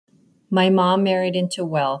My mom married into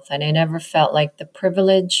wealth, and I never felt like the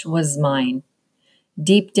privilege was mine.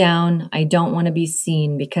 Deep down, I don't want to be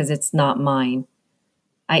seen because it's not mine.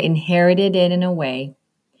 I inherited it in a way.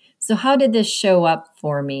 So, how did this show up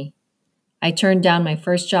for me? I turned down my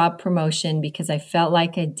first job promotion because I felt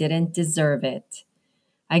like I didn't deserve it.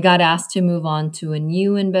 I got asked to move on to a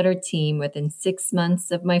new and better team within 6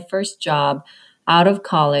 months of my first job out of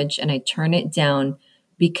college, and I turned it down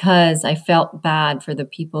because I felt bad for the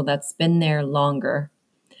people that's been there longer.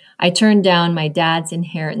 I turned down my dad's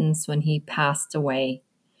inheritance when he passed away.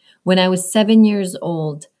 When I was 7 years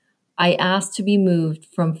old, I asked to be moved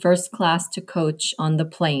from first class to coach on the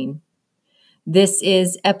plane. This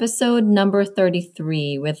is episode number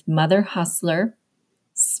 33 with Mother Hustler,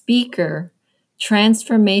 speaker,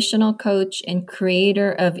 transformational coach, and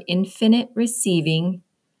creator of Infinite Receiving,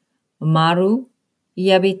 Maru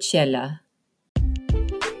Yabicella.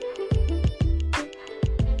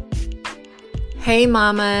 Hey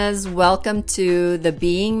mamas, welcome to the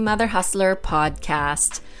Being Mother Hustler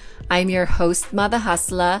podcast. I'm your host, Mother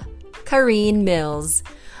Hustler, Kareen Mills.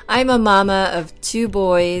 I'm a mama of 2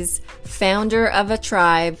 boys, founder of a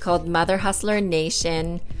tribe called Mother Hustler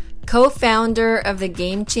Nation, co-founder of the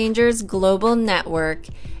Game Changers Global Network,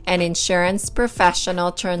 an insurance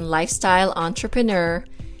professional turned lifestyle entrepreneur,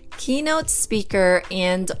 keynote speaker,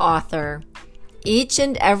 and author. Each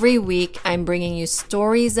and every week, I'm bringing you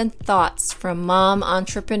stories and thoughts from mom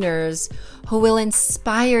entrepreneurs who will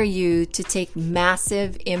inspire you to take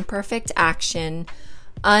massive, imperfect action,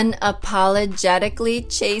 unapologetically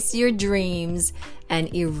chase your dreams,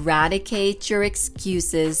 and eradicate your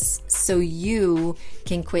excuses so you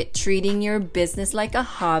can quit treating your business like a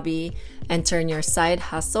hobby and turn your side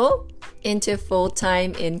hustle into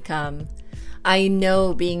full-time income. I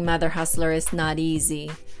know being Mother Hustler is not easy,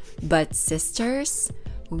 but sisters,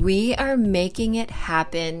 we are making it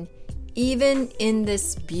happen even in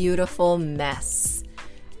this beautiful mess.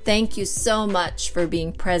 Thank you so much for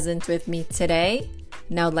being present with me today.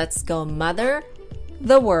 Now let's go mother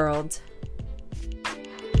the world.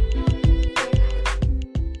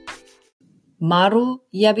 Maru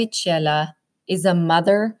Yabicella is a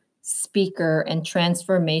mother, speaker, and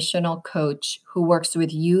transformational coach who works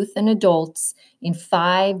with youth and adults in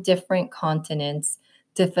 5 different continents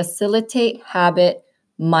to facilitate habit,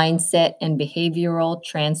 mindset, and behavioral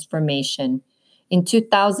transformation. In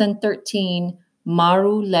 2013,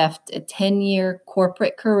 Maru left a 10-year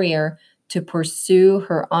corporate career to pursue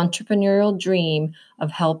her entrepreneurial dream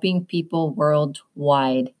of helping people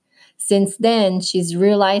worldwide. Since then, she's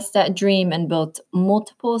realized that dream and built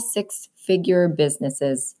multiple 6-figure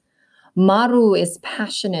businesses. Maru is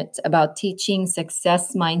passionate about teaching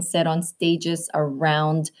success mindset on stages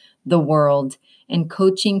around the world and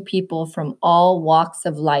coaching people from all walks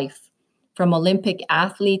of life, from Olympic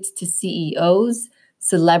athletes to CEOs,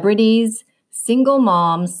 celebrities, single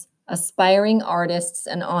moms, aspiring artists,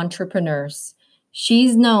 and entrepreneurs.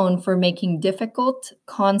 She's known for making difficult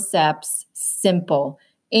concepts simple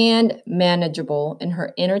and manageable in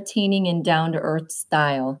her entertaining and down-to-earth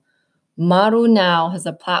style. Maru now has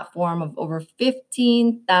a platform of over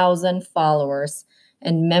 15,000 followers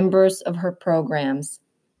and members of her programs.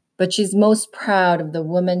 But she's most proud of the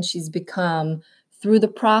woman she's become through the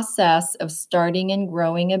process of starting and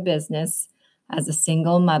growing a business as a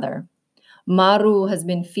single mother. Maru has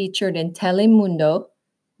been featured in Telemundo,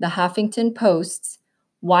 The Huffington Post,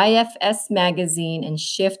 YFS Magazine, and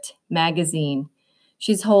Shift Magazine.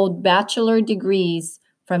 She's held bachelor degrees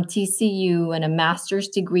from TCU and a master's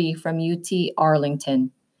degree from UT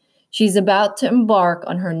Arlington. She's about to embark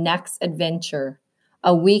on her next adventure,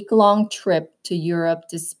 a week-long trip to Europe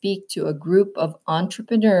to speak to a group of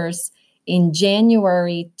entrepreneurs in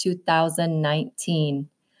January 2019.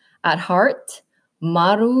 At heart,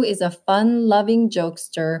 Maru is a fun-loving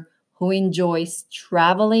jokester who enjoys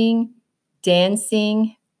traveling,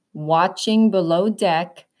 dancing, watching Below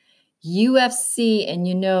Deck, UFC, and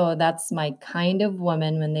you know that's my kind of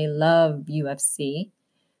woman when they love UFC,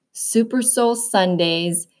 Super Soul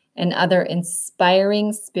Sundays, and other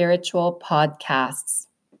inspiring spiritual podcasts.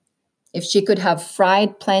 If she could have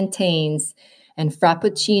fried plantains and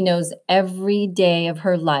frappuccinos every day of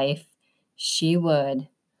her life, she would.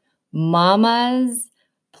 Mamas,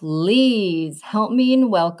 please help me in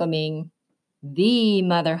welcoming the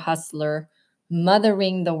Mother Hustler,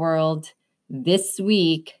 mothering the world this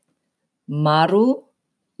week, Maru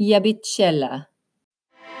Yabicella.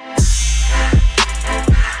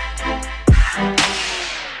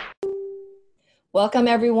 Welcome,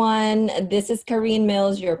 everyone. This is Kareen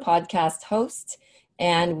Mills, your podcast host,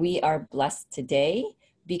 and we are blessed today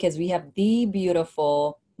because we have the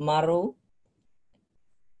beautiful Maru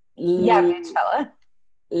Yeah, L- Michelle.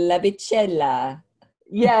 La Bicella.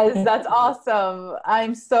 Yes, that's awesome.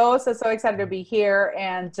 I'm so excited to be here.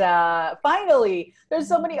 And finally, there's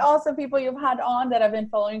so many awesome people you've had on that I've been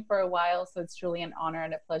following for a while. So it's truly an honor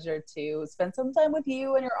and a pleasure to spend some time with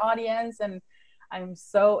you and your audience. And I'm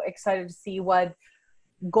so excited to see what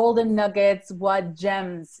golden nuggets, what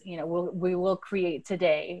gems, we will create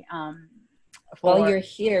today. Well, For you're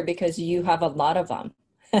here because you have a lot of them.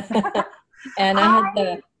 And I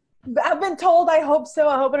I, I've been told. I hope so.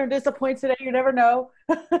 I hope I don't disappoint today. You never know.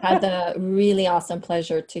 had the really awesome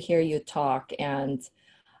pleasure to hear you talk. And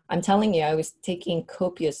I'm telling you, I was taking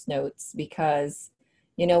copious notes because,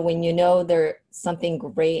 when there's something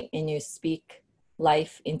great and you speak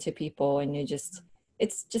life into people and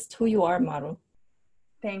it's just who you are, Maru.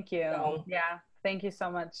 Thank you. So Yeah, thank you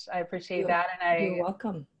so much. I appreciate you, that, you're and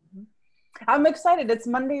welcome. I'm excited. It's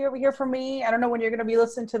Monday over here for me. I don't know when you're going to be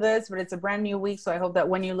listening to this, but it's a brand new week. So I hope that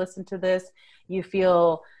when you listen to this, you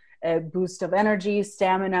feel a boost of energy,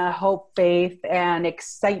 stamina, hope, faith, and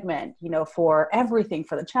excitement, for everything,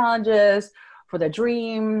 for the challenges, for the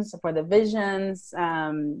dreams, for the visions.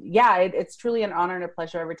 It's truly an honor and a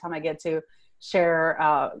pleasure every time I get to share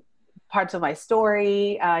parts of my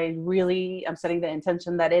story. I'm setting the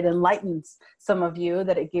intention that it enlightens some of you,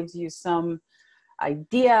 that it gives you some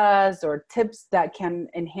ideas or tips that can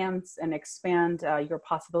enhance and expand your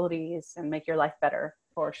possibilities and make your life better,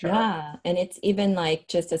 for sure. Yeah. And it's even like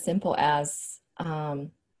just as simple as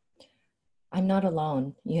I'm not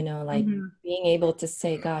alone, like Mhm. being able to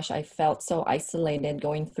say, gosh, I felt so isolated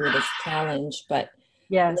going through this challenge, but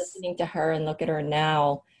Yes. listening to her and look at her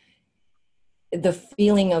now, the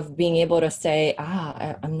feeling of being able to say,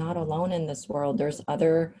 I'm not alone in this world. There's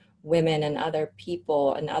other women and other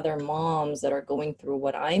people and other moms that are going through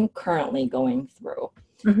what I'm currently going through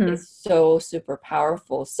Hmm. is so super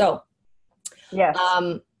powerful. So, Yes.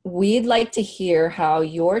 we'd like to hear how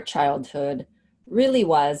your childhood really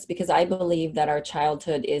was, because I believe that our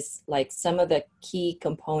childhood is like some of the key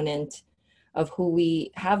component of who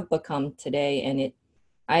we have become today. And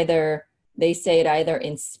they say it either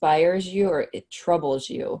inspires you or it troubles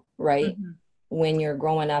you, right? Hmm. When you're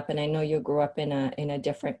growing up. And I know you grew up in a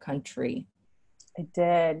different country. I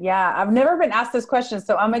did. Yeah. I've never been asked this question,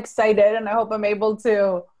 so I'm excited and I hope I'm able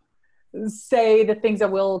to say the things that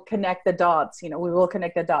will connect the dots. We will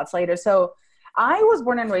connect the dots later. So I was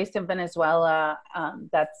born and raised in Venezuela.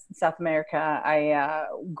 That's South America. I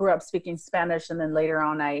grew up speaking Spanish, and then later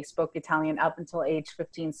on I spoke Italian up until age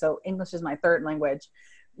 15. So English is my third language.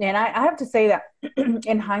 And I have to say that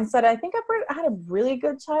in hindsight, I think I had a really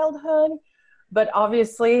good childhood. But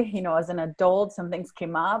obviously, as an adult, some things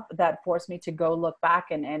came up that forced me to go look back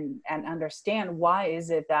and understand, why is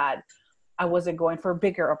it that I wasn't going for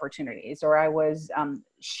bigger opportunities, or I was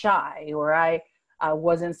shy, or I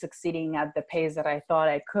wasn't succeeding at the pace that I thought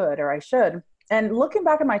I could or I should. And looking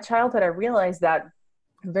back at my childhood, I realized that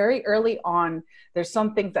very early on, there's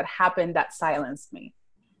some things that happened that silenced me,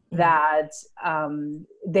 Mm. that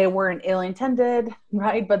they weren't ill-intended,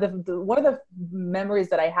 right? But one of the memories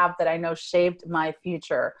that I have that I know shaped my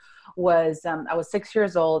future was, I was 6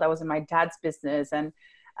 years old. I was in my dad's business, and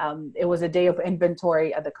it was a day of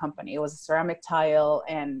inventory at the company. It was a ceramic tile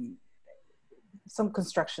and some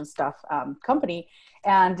construction stuff company.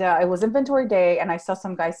 And it was inventory day, and I saw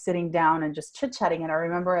some guys sitting down and just chit-chatting. And I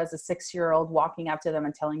remember as a 6-year-old walking up to them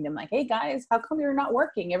and telling them, like, hey guys, how come you're not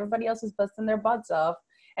working? Everybody else is busting their butts off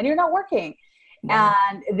and you're not working. Wow.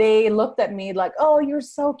 And they looked at me like, oh, you're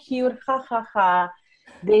so cute, ha ha ha.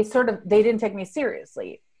 They didn't take me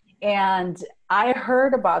seriously. And I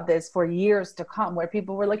heard about this for years to come, where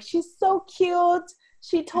people were like, she's so cute,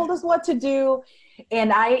 she told us what to do.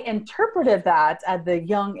 And I interpreted that at the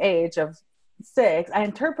young age of 6. I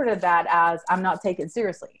interpreted that as, I'm not taken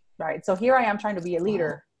seriously, right? So here I am trying to be a Wow.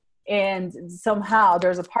 leader, and somehow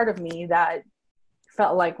there's a part of me that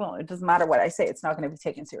felt like, well, it doesn't matter what I say, it's not going to be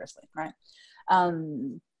taken seriously, right?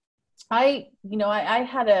 um I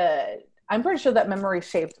had I'm pretty sure that memory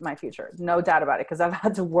shaped my future, no doubt about it, because I've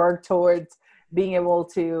had to work towards being able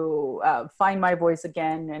to find my voice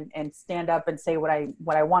again, and stand up and say what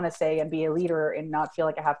I want to say, and be a leader, and not feel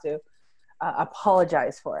like I have to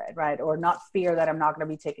apologize for it, right? Or not fear that I'm not going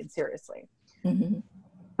to be taken seriously. Hmm.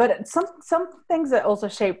 But some things that also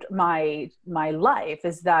shaped my life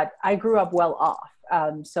is that I grew up well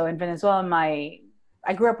off. So in Venezuela,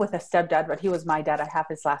 I grew up with a stepdad, but he was my dad. I have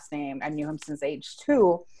his last name. I knew him since age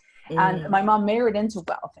 2, and Mm. my mom married into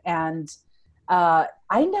wealth. And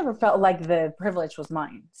I never felt like the privilege was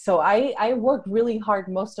mine. So I worked really hard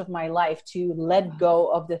most of my life to let go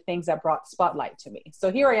of the things that brought spotlight to me.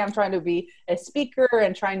 So here I am trying to be a speaker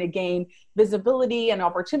and trying to gain visibility and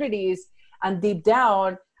opportunities. And deep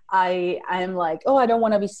down, I'm like, oh, I don't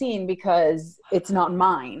want to be seen because it's not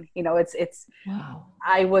mine. You know, it's Wow.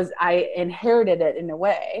 I inherited it in a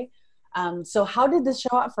way. So how did this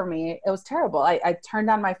show up for me? It was terrible. I turned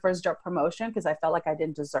down my first job promotion because I felt like I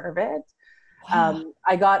didn't deserve it. Wow.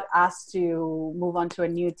 I got asked to move on to a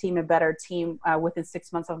new team, a better team, within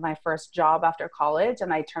 6 months of my first job after college.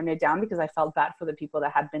 And I turned it down because I felt bad for the people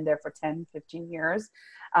that had been there for 10, 15 years.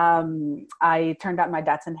 I turned down my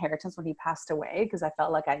dad's inheritance when he passed away because I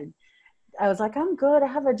felt like I was like, I'm good. I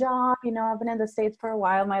have a job. You know, I've been in the States for a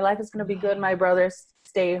while. My life is going to be good. My brothers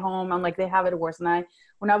stay home. I'm like, they have it worse than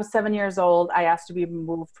when I was 7 years old, I asked to be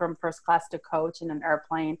moved from first class to coach in an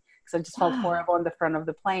airplane because I just felt Wow. horrible in the front of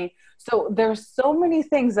the plane. So there's so many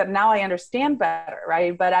things that now I understand better,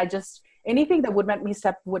 right? But anything that would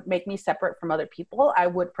make me separate from other people, I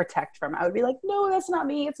would protect from. I would be like, no, that's not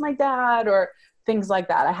me. It's my dad, or things like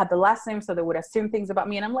that. I had the last name, so they would assume things about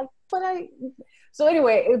me. And I'm like, so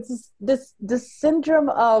anyway, it's this syndrome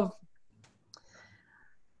of,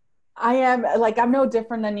 I am like, I'm no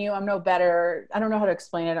different than you. I'm no better. I don't know how to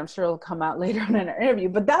explain it. I'm sure it'll come out later in an interview,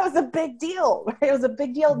 but that was a big deal. Right? It was a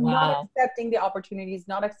big deal. Not Wow. accepting the opportunities,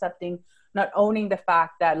 not owning the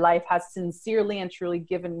fact that life has sincerely and truly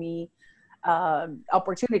given me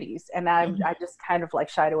opportunities. And Mhm. I just kind of like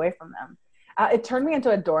shied away from them. It turned me into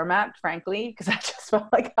a doormat, frankly, because I just felt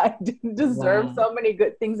like I didn't deserve Wow. so many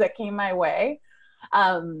good things that came my way.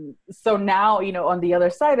 So now, on the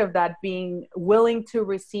other side of that, being willing to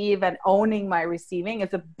receive and owning my receiving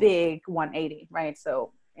is a big 180, right?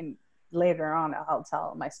 So, and later on, I'll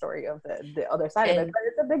tell my story of the other side of it, And but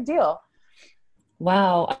it's a big deal.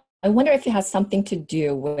 wow, I wonder if it has something to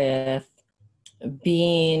do with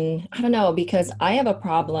being, I don't know, because I have a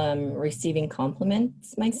problem receiving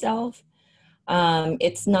compliments myself.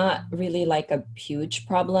 It's not really like a huge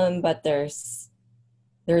problem, but there's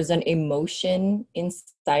an emotion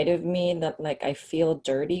inside of me that like I feel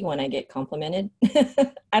dirty when I get complimented.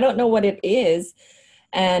 I don't know what it is.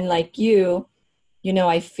 And like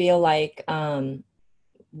I feel like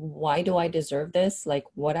why do I deserve this? Like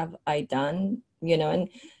what have I done? And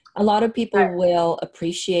a lot of people Right. will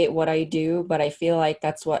appreciate what I do, but I feel like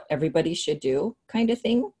that's what everybody should do, kind of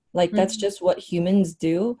thing. Like that's Mhm. just what humans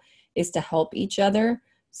do, is to help each other.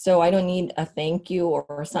 So I don't need a thank you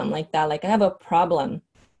or something like that. Like I have a problem,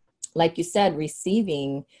 like you said,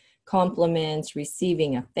 receiving compliments,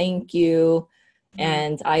 receiving a thank you, Mhm.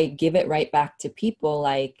 and I give it right back to people.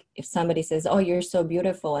 Like if somebody says, "Oh, you're so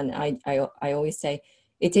beautiful," and I always say,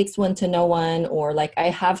 "It takes one to know one," or like I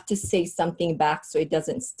have to say something back so it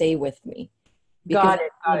doesn't stay with me because Got I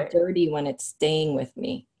it. Got feel it. dirty when it's staying with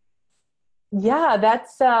me. Yeah,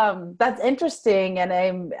 that's interesting, and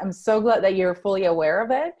I'm so glad that you're fully aware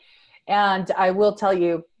of it. And I will tell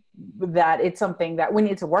you that it's something that we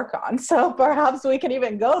need to work on. So perhaps we can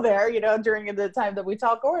even go there, during the time that we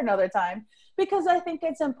talk or another time, because I think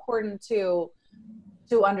it's important to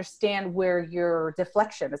understand where your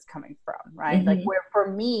deflection is coming from, right? Like Hmm. where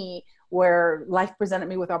for me, where life presented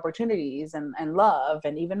me with opportunities and love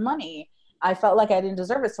and even money, I felt like I didn't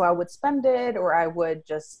deserve it. So I would spend it, or I would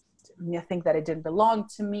just think that it didn't belong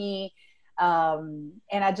to me. And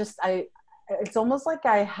it's almost like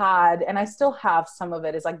I had, and I still have some of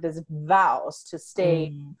it, is like this vows to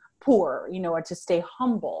stay Mm-hmm. poor, or to stay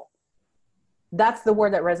humble. That's the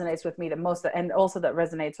word that resonates with me the most, and also that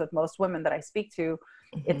resonates with most women that I speak to.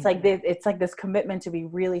 It's like this commitment to be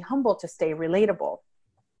really humble, to stay relatable.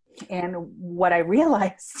 And what I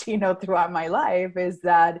realized, throughout my life is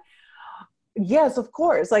that, yes, of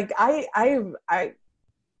course, like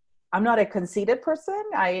I'm not a conceited person.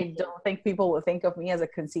 I don't think people will think of me as a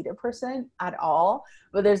conceited person at all.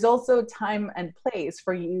 But there's also time and place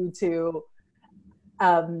for you to,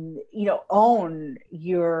 own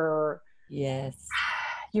Yes.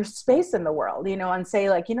 your space in the world, and say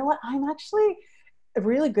like, you know what, I'm actually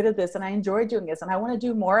really good at this, and I enjoy doing this, and I want to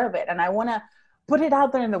do more of it, and I want to put it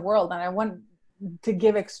out there in the world, and I want to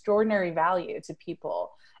give extraordinary value to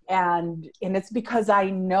people. And it's because I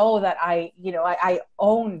know that I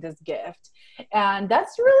own this gift. And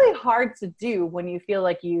that's really hard to do when you feel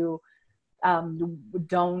like you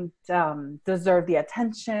don't deserve the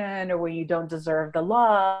attention, or when you don't deserve the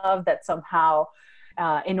love, that somehow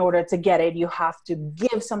in order to get it, you have to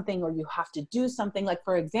give something, or you have to do something. Like,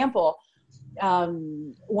 for example,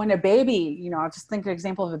 when a baby, I'll just think an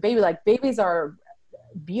example of a baby. Like, babies are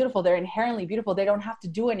beautiful. They're inherently beautiful. They don't have to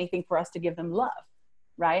do anything for us to give them love,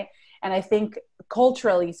 right? And I think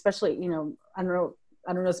culturally, especially, you know, I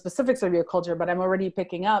don't know specifics of your culture, but I'm already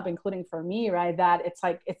picking up, including for me, right, that it's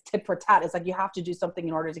like, it's tit for tat. It's like you have to do something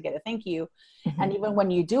in order to get a thank you. Mm-hmm. And even when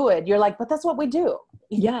you do it, you're like, but that's what we do.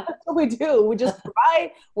 Yeah. That's what we do. We just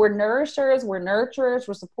provide. We're nourishers, we're nurturers,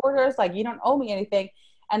 we're supporters. Like, you don't owe me anything.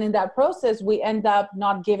 And in that process, we end up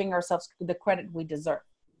not giving ourselves the credit we deserve.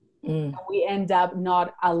 Mm. We end up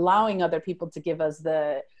not allowing other people to give us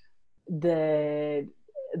the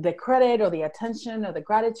credit or the attention or the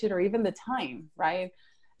gratitude or even the time, right,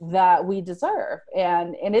 that we deserve.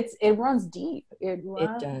 And it runs deep. It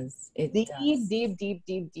Does. It deep, does.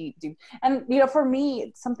 deep. And, you know, for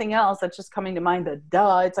me, something else that's just coming to mind,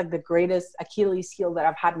 it's like the greatest Achilles heel that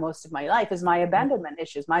I've had most of my life is my abandonment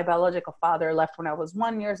issues. My biological father left when I was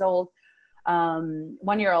 1 year old,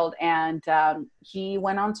 and he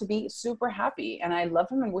went on to be super happy, and I love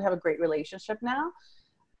him, and we have a great relationship now.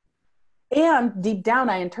 And deep down,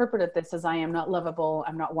 I interpreted this as I am not lovable,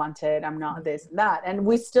 I'm not wanted, I'm not this and that. And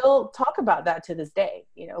we still talk about that to this day.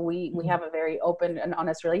 You know, we have a very open and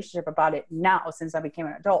honest relationship about it now since I became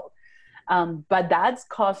an adult. But that's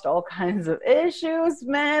caused all kinds of issues,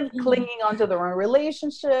 man, clinging onto the wrong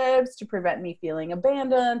relationships to prevent me feeling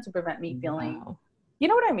abandoned, to prevent me feeling, you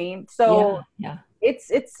know what I mean? So yeah. It's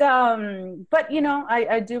but, you know,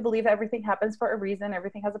 I do believe everything happens for a reason.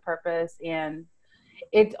 Everything has a purpose, and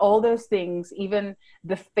all those things, even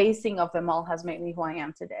the facing of them all, has made me who I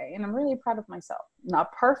am today. And I'm really proud of myself.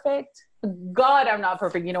 Not perfect. God, I'm not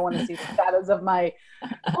perfect. You don't want to see the shadows of my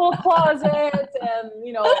whole closet and,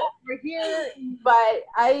 you know, over here. But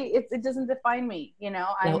it doesn't define me. You know,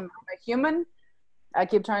 I'm a human. I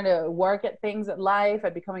keep trying to work at things at life,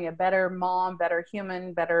 at becoming a better mom, better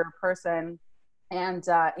human, better person, and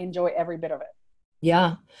enjoy every bit of it.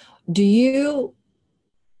 Yeah.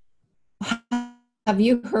 Have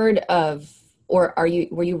you heard of, or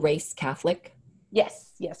were you raised Catholic?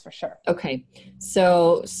 Yes, for sure. Okay.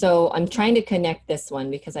 So I'm trying to connect this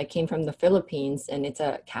one because I came from the Philippines, and it's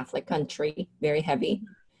a Catholic country, very heavy.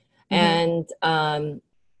 Mm-hmm. And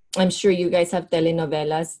I'm sure you guys have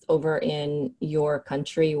telenovelas over in your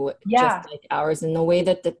country, just like ours. And the way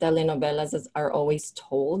that the telenovelas are always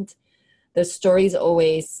told, the stories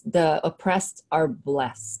always, the oppressed are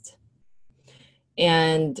blessed.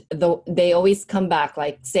 And they always come back,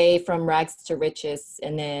 like, say, from rags to riches,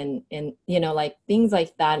 and then, and you know, like things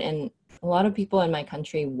like that. And a lot of people in my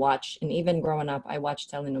country watch, and even growing up, I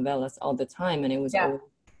watched telenovelas all the time, and it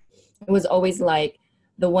was always like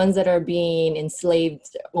the ones that are being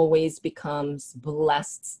enslaved always becomes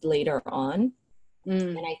blessed later on.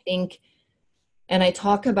 And I think, and I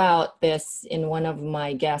talk about this in one of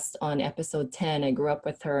my guests on episode 10. I grew up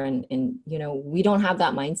with her, and you know, we don't have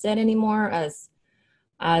that mindset anymore as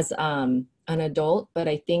an adult, but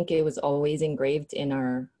I think it was always engraved in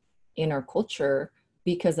our culture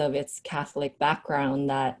because of its Catholic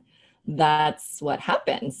background, that's what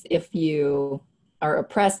happens. If you are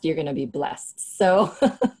oppressed, you're going to be blessed. So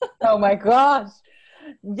oh my gosh.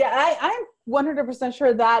 Yeah, I'm 100%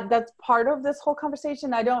 sure that that's part of this whole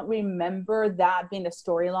conversation. I don't remember that being a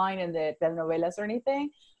storyline in the novelas or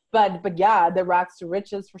anything, but yeah, the rags to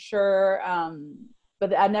riches for sure.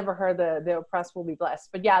 But I never heard the oppressed will be blessed.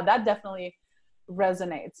 But yeah, that definitely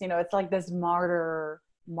resonates. You know, it's like this martyr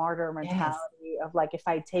mentality of like, if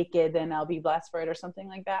I take it, then I'll be blessed for it or something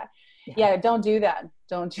like that. Yeah, don't do that.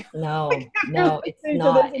 Don't you? No, it's not. It's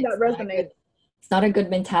not a good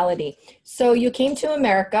mentality. So you came to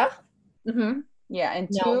America. Mm-hmm. Yeah, and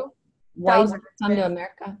why did you come to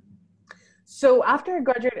America? So after I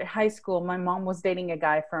graduated high school, my mom was dating a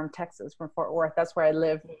guy from Texas, from Fort Worth. That's where I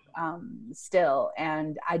live still.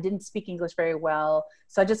 And I didn't speak English very well.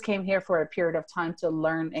 So I just came here for a period of time to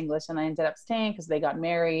learn English. And I ended up staying because they got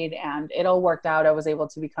married, and it all worked out. I was able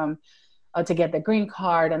to to get the green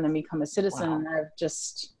card and then become a citizen. Wow. And I've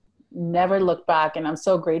just never looked back. And I'm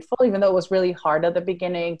so grateful, even though it was really hard at the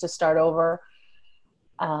beginning to start over.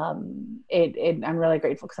 I'm really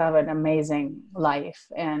grateful because I have an amazing life,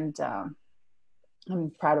 and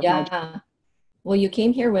I'm proud of my. Well, you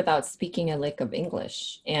came here without speaking a lick of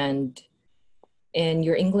English, and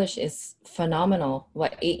your English is phenomenal.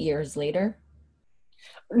 What, 8 years later?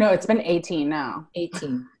 No, it's been 18 now.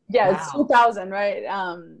 18. Yeah, wow. It's 2000, right?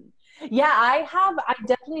 Yeah, I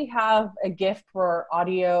definitely have a gift for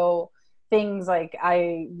audio things. Like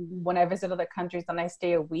when I visit other countries and I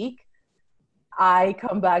stay a week, I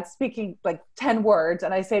come back speaking like 10 words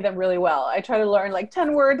and I say them really well. I try to learn like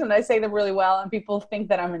 10 words and I say them really well, and people think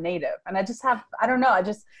that I'm a native. And I don't know, I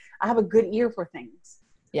have a good ear for things.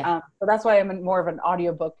 Yeah. So that's why I'm more of an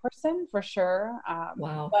audiobook person for sure.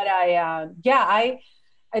 Wow. But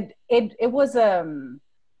it was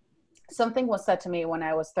something was said to me when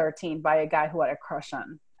I was 13 by a guy who had a crush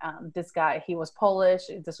on this guy. He was Polish.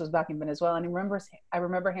 This was back in Venezuela. And I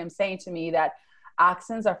remember him saying to me that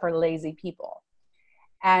accents are for lazy people.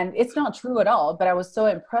 And it's not true at all, but I was so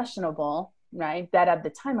impressionable, right? That at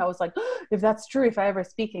the time I was like, oh, if that's true, if I ever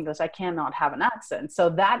speak English, I cannot have an accent. So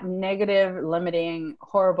that negative, limiting,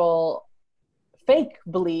 horrible, fake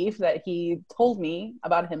belief that he told me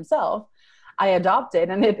about himself, I adopted,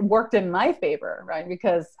 and it worked in my favor, right?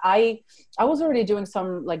 Because I was already doing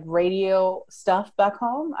some like radio stuff back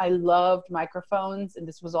home. I loved microphones, and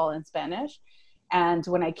this was all in Spanish. And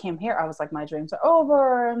when I came here, I was like, my dreams are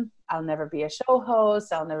over. I'll never be a show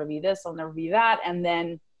host. I'll never be this. I'll never be that. And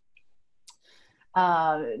then,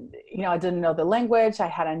 I didn't know the language. I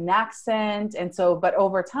had an accent. And so, but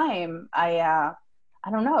over time, I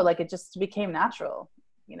don't know, like it just became natural,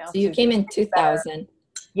 So you came in 2000.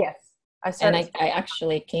 Yes. And I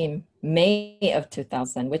actually came May of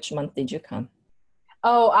 2000. Which month did you come?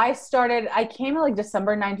 Oh, I came in like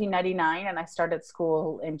December 1999, and I started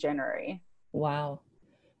school in January. Wow.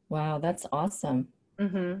 That's awesome.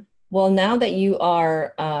 Mm-hmm. Well, now that you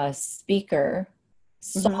are a speaker,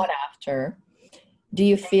 sought Mm-hmm. after, do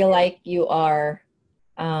you feel like you are,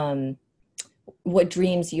 what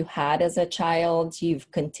dreams you had as a child,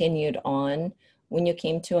 you've continued on when you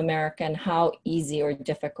came to America, and how easy or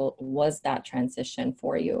difficult was that transition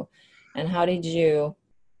for you? And how did you,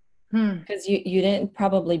 because you didn't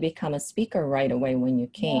probably become a speaker right away when you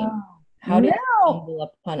came. No. How did you stumble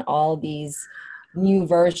upon all these new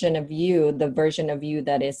version of you, the version of you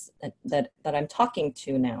that is that I'm talking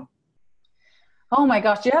to now? Oh my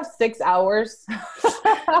gosh, you have 6 hours.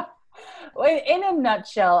 In a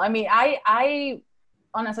nutshell, I mean, I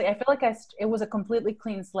honestly, I feel like it was a completely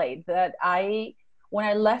clean slate. When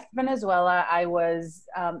I left Venezuela, I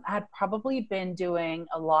had probably been doing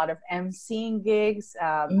a lot of emceeing gigs.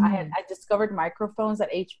 I discovered microphones at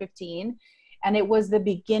age 15, and it was the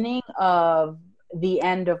beginning of the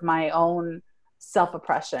end of my own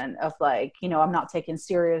self-oppression of like, I'm not taken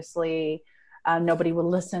seriously. Nobody would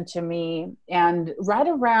listen to me. And right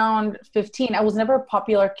around 15, I was never a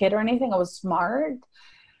popular kid or anything. I was smart,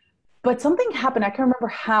 but something happened. I can't remember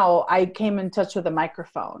how I came in touch with a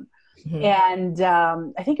microphone. Mm-hmm. And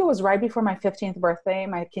I think it was right before my 15th birthday,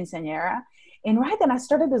 my quinceañera. And right then I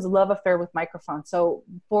started this love affair with microphones. So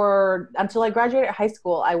until I graduated high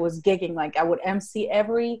school, I was gigging. Like I would MC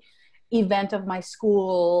every event of my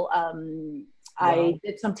school. Wow. I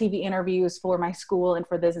did some TV interviews for my school and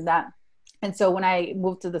for this and that. And so when I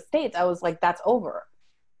moved to the States, I was like, that's over.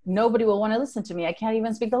 Nobody will want to listen to me. I can't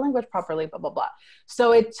even speak the language properly, blah, blah, blah.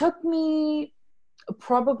 So it took me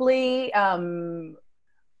probably a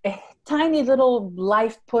tiny little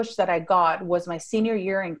life push that I got was my senior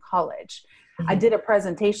year in college. Mm-hmm. I did a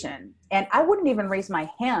presentation, and I wouldn't even raise my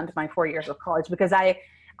hand my 4 years of college because I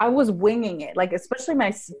was winging it. Like, especially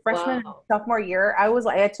my freshman and sophomore year,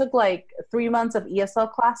 I took like 3 months of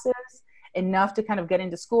ESL classes, enough to kind of get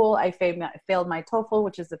into school. I failed my TOEFL,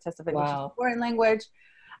 which is the test of English as a foreign language.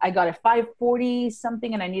 I got a 540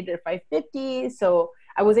 something, and I needed a 550. So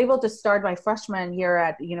I was able to start my freshman year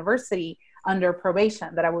at university under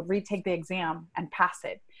probation, that I would retake the exam and pass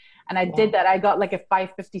it. And I did that. I got like a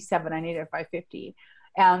 557. I needed a 550.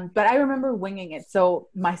 But I remember winging it. So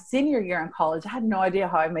my senior year in college, I had no idea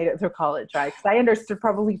how I made it through college, right? Because I understood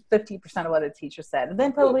probably 50% of what the teacher said. And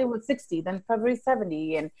then probably was 60, then probably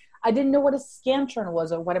 70. And I didn't know what a Scantron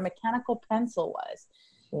was or what a mechanical pencil was.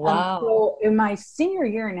 Wow. So in my senior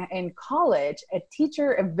year in college, a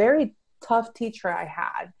very tough teacher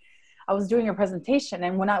I was doing a presentation.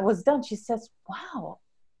 And when I was done, she says, wow,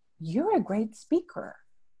 you're a great speaker.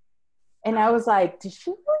 And I was like, did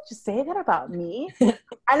she really just say that about me? And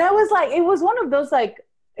I was like, it was one of those, like,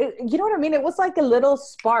 you know what I mean? It was like a little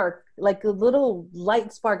spark, like a little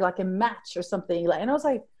light spark, like a match or something. And I was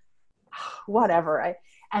like, whatever.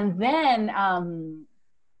 And then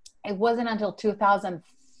it wasn't until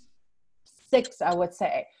 2006, I would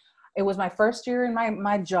say. It was my first year in my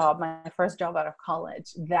first job out of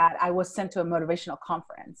college, that I was sent to a motivational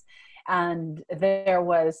conference. And there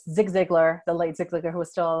was Zig Ziglar, the late Zig Ziglar, who was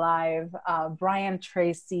still alive, Brian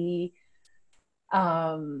Tracy.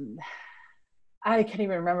 I can't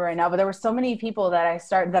even remember right now, but there were so many people that I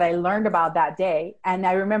learned about that day. And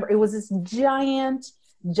I remember it was this giant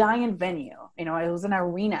venue. It was an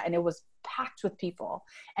arena, and it was packed with people.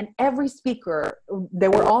 And every speaker, they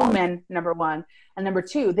were all men, number one. And number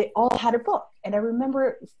two, they all had a book. And I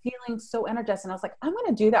remember feeling so energized. And I was like, I'm going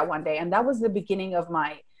to do that one day. And that was the beginning of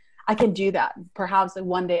I can do that. Perhaps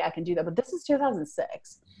one day I can do that. But this is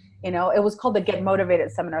 2006. It was called the Get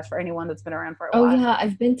Motivated seminars for anyone that's been around for a while. Oh yeah,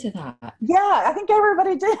 I've been to that. Yeah, I think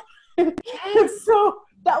everybody did. Yes. So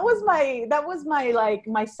that was my like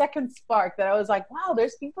my second spark, that I was like, wow,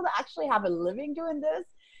 there's people that actually have a living doing this.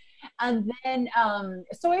 And then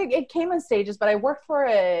so it came in stages, but I worked for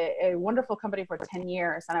a wonderful company for 10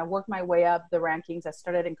 years, and I worked my way up the rankings. I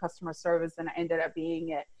started in customer service, and I ended up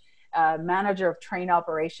being a manager of train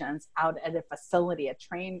operations out at a facility, a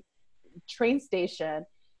train station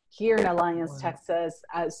here in Alliance, Wow. Texas,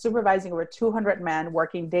 supervising over 200 men,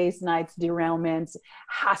 working days, nights, derailments,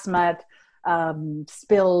 hazmat,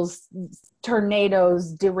 spills,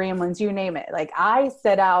 tornadoes, derailments, you name it. Like, I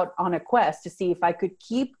set out on a quest to see if I could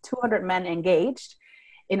keep 200 men engaged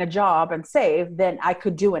in a job and save, then I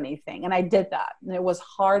could do anything. And I did that. And it was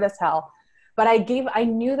hard as hell. But I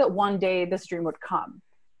knew that one day this dream would come.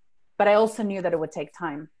 But I also knew that it would take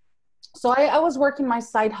time. So I was working my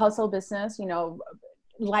side hustle business,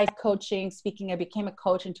 life coaching, speaking. I became a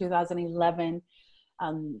coach in 2011.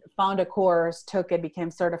 Found a course, took it, became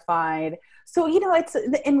certified. So, it's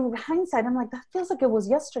in hindsight, I'm like, that feels like it was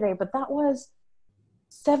yesterday, but that was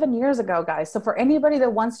 7 years ago, guys. So for anybody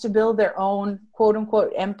that wants to build their own quote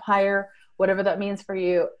unquote empire, whatever that means for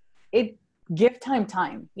you, give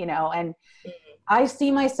time, and I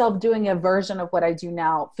see myself doing a version of what I do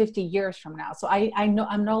now 50 years from now. So I know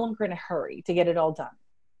I'm no longer in a hurry to get it all done.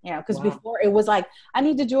 Because Wow. before it was like, I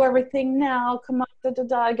need to do everything now. Come on,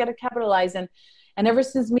 I got to capitalize. And ever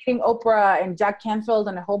since meeting Oprah and Jack Canfield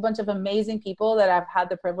and a whole bunch of amazing people that I've had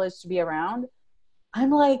the privilege to be around,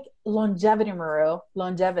 I'm like, longevity, Maru,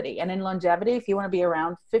 longevity. And in longevity, if you want to be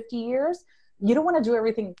around 50 years, you don't want to do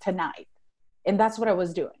everything tonight. And that's what I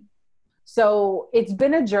was doing. So it's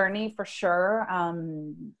been a journey for sure.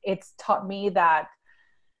 It's taught me that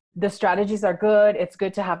the strategies are good. It's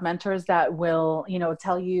good to have mentors that will,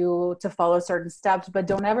 tell you to follow certain steps, but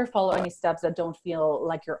don't ever follow any steps that don't feel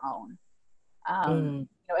like your own. Mm.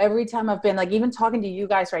 Every time I've been like, even talking to you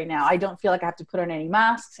guys right now, I don't feel like I have to put on any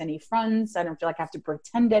masks, any fronts. I don't feel like I have to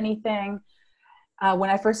pretend anything.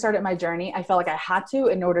 When I first started my journey, I felt like I had to,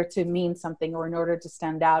 in order to mean something, or in order to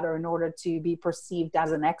stand out, or in order to be perceived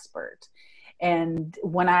as an expert. And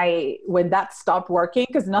when that stopped working,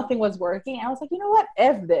 because nothing was working, I was like, you know what?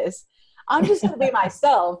 F this. I'm just going to be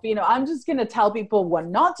myself. I'm just going to tell people what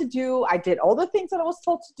not to do. I did all the things that I was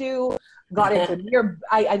told to do. Got into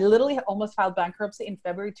I literally almost filed bankruptcy in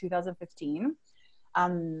February 2015.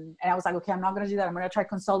 And I was like, okay, I'm not going to do that. I'm going to try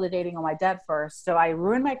consolidating on my debt first. So I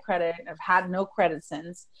ruined my credit. I've had no credit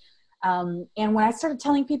since. And when I started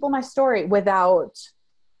telling people my story without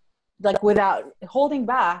holding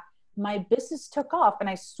back, my business took off. And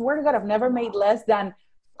I swear to God, I've never made less than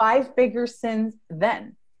 5 figures since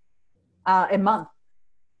then, a month.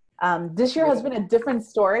 This year has been a different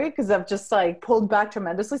story because I've just like pulled back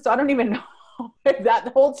tremendously. So I don't even know if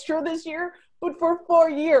that holds true this year. But for 4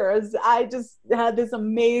 years, I just had this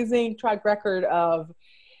amazing track record of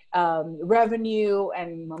revenue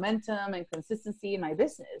and momentum and consistency in my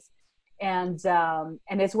business. And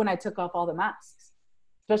it's when I took off all the masks,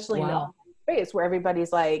 especially in the online space where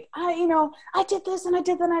everybody's like, I did this and I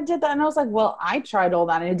did that and I did that. And I was like, well, I tried all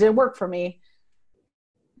that and it didn't work for me.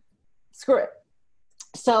 Screw it.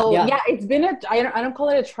 So yeah, it's been I don't call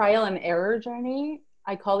it a trial and error journey.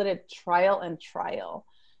 I call it a trial and trial,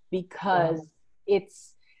 because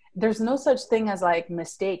there's no such thing as like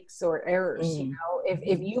mistakes or errors.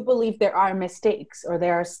 If you believe there are mistakes, or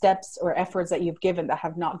there are steps or efforts that you've given that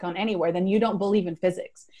have not gone anywhere, then you don't believe in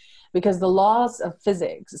physics, because the laws of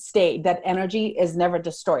physics state that energy is never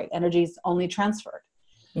destroyed. Energy is only transferred.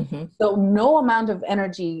 So no amount of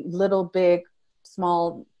energy, little, big,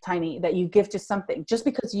 small, tiny, that you give to something, just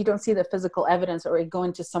because you don't see the physical evidence or it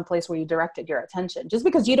going to some place where you directed your attention, just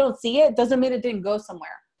because you don't see it doesn't mean it didn't go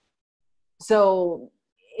somewhere. So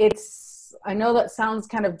I know that sounds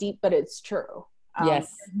kind of deep, but it's true. Yes.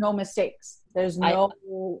 There's no mistakes. There's no,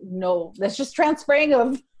 that's just transferring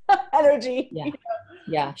of energy.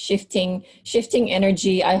 Yeah. Shifting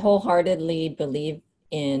energy. I wholeheartily believe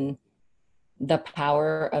in the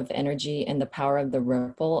power of energy and the power of the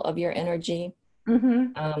ripple of your energy.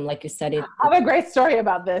 Like you said, I have a great story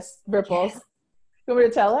about this, ripples. Yes. You want me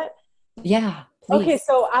to tell it? Yeah, please. Okay,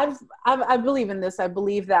 so I believe in this. I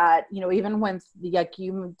believe that, even when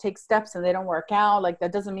you take steps and they don't work out, like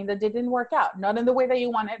that doesn't mean that they didn't work out. Not in the way that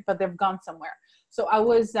you want it, but they've gone somewhere. So I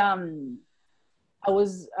was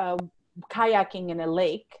kayaking in a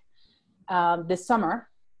lake this summer,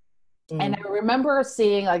 and I remember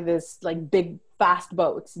seeing like this like big fast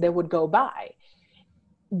boats that would go by.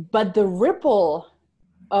 But the ripple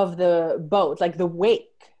of the boat, like the wake,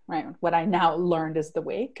 right? What I now learned is the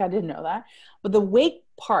wake. I didn't know that. But the wake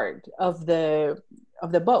part of the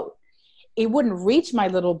boat, it wouldn't reach my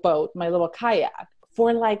little boat, my little kayak,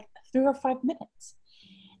 for like 3 or 5 minutes.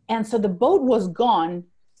 And so the boat was gone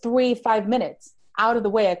 5 minutes out of the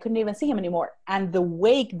way. I couldn't even see him anymore. And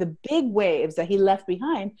the big waves that he left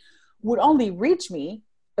behind would only reach me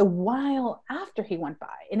a while after he went by.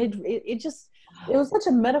 And it was such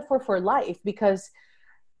a metaphor for life, because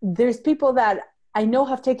there's people that I know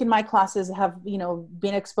have taken my classes, have,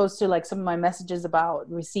 been exposed to like some of my messages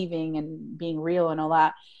about receiving and being real and all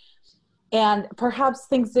that. And perhaps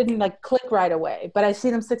things didn't like click right away, but I see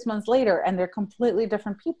them 6 months later and they're completely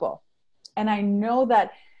different people. And I know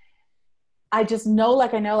that I just know,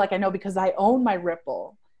 like I know because I own my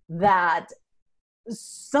ripple, that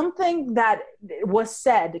something that was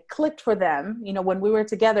said clicked for them, when we were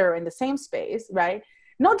together in the same space, right?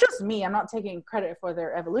 Not just me, I'm not taking credit for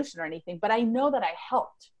their evolution or anything, but I know that I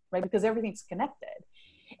helped, right? Because everything's connected.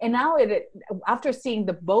 And now after seeing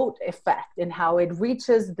the boat effect and how it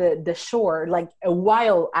reaches the shore, like a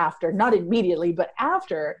while after, not immediately, but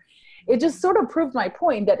after, it just sort of proved my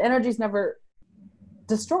point that energy is never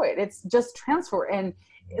destroyed. It's just transfer. And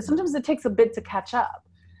sometimes it takes a bit to catch up,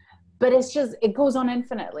 but it goes on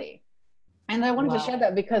infinitely. And I wanted to share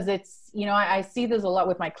that because it's, I see this a lot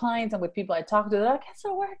with my clients and with people I talk to. They're like,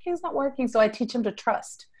 it's not working. So I teach them to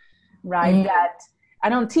trust, right? That I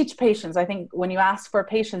don't teach patience. I think when you ask for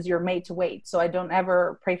patience, you're made to wait. So I don't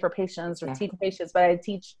ever pray for patience or teach patience, but I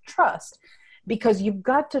teach trust, because you've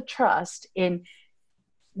got to trust in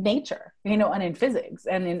nature, and in physics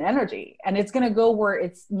and in energy. And it's going to go where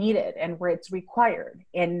it's needed and where it's required.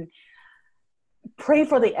 And pray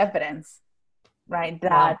for the evidence, right?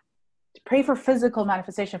 That pray for physical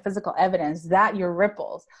manifestation, physical evidence that your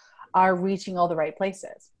ripples are reaching all the right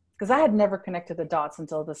places. Because I had never connected the dots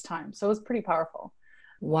until this time. So it was pretty powerful.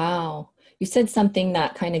 Wow. You said something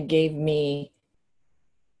that kind of gave me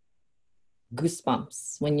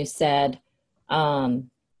goosebumps when you said,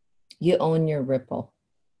 you own your ripple.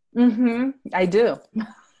 I do.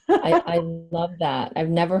 I love that. I've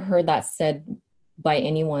never heard that said by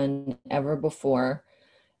anyone ever before.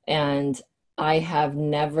 And I have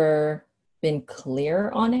never been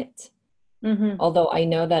clear on it. Although I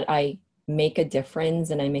know that I make a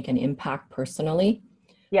difference and I make an impact personally.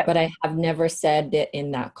 Yeah. But I have never said it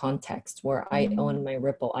in that context where I own my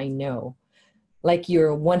ripple. I know. Like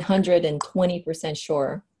you're 120%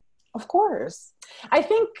 sure. Of course. I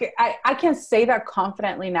think I can say that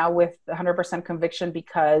confidently now with 100% conviction,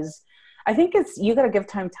 because I think you got to give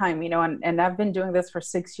time, and I've been doing this for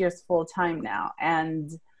 6 years full time now.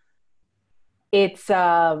 And it's,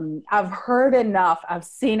 I've heard enough, I've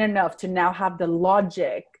seen enough to now have the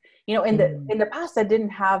logic. In the past, I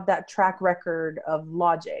didn't have that track record of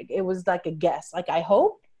logic. It was like a guess, like I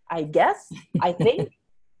hope, I guess, I think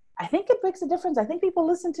it makes a difference. I think people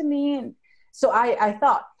listen to me. And so I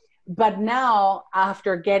thought, but now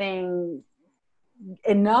after getting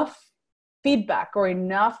enough feedback or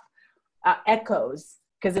enough echoes,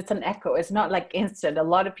 because it's an echo, it's not like instant. A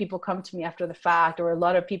lot of people come to me after the fact, or a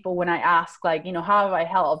lot of people, when I ask, like, how have I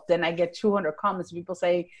helped? Then I get 200 comments, people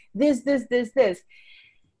say this.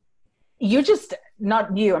 You just,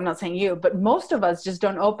 not you, I'm not saying you, but most of us just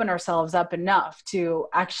don't open ourselves up enough to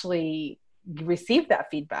actually receive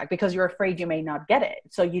that feedback, because you're afraid you may not get it.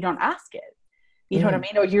 So you don't ask it. You know what I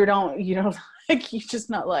mean? Or you don't like, you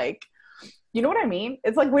just not like, you know what I mean?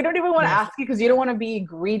 It's like, we don't even want to ask you because you don't want to be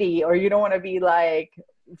greedy, or you don't want to be like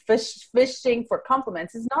fishing for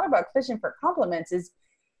compliments. It's not about fishing for compliments. Is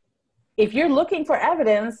if you're looking for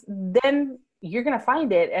evidence, then you're going to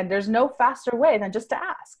find it. And there's no faster way than just to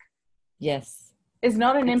ask. Yes. It's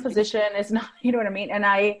not an imposition. It's not, you know what I mean? And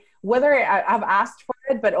I've asked for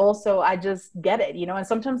it, but also I just get it, and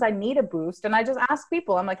sometimes I need a boost, and I just ask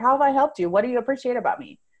people, I'm like, how have I helped you? What do you appreciate about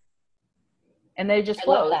me? And they just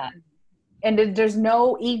flow. And there's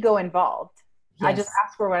no ego involved. Yes. I just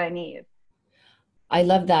ask for what I need. I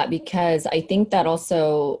love that, because I think that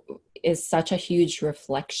also is such a huge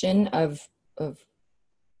reflection of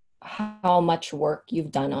how much work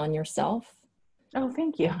you've done on yourself. Oh,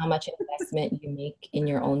 thank you. How much investment you make in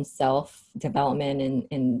your own self development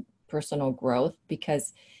and personal growth,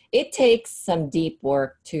 because it takes some deep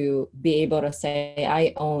work to be able to say,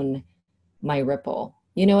 I own my ripple.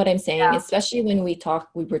 You know what I'm saying? Yeah. Especially when we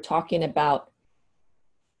were talking about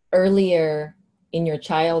earlier in your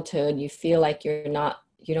childhood, you feel like you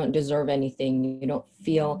don't deserve anything. You don't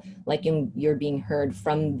feel like you're being heard.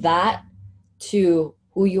 From that to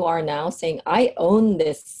who you are now, saying, I own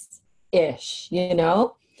this ish,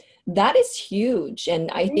 that is huge.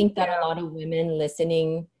 And I think that a lot of women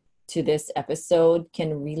listening to this episode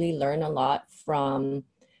can really learn a lot from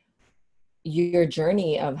your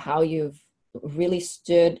journey of how you've really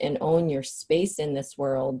stood and owned your space in this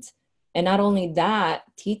world And not only that,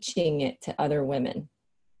 teaching it to other women.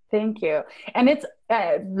 Thank you. And it's,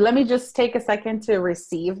 let me just take a second to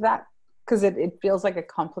receive that because it feels like a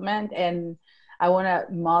compliment. And I want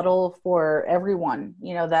to model for everyone,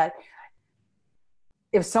 you know, that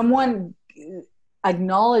if someone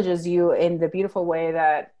acknowledges you in the beautiful way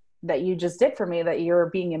that you just did for me, that you're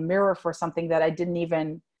being a mirror for something that I didn't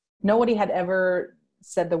even, nobody had ever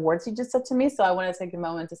said the words you just said to me. So I want to take a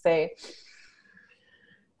moment to say,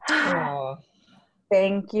 Oh,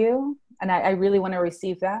 thank you. And I really want to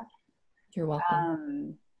receive that. you're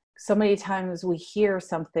welcome. So many times we hear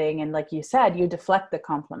something and like you said, you deflect the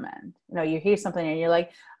compliment. You know, you hear something and you're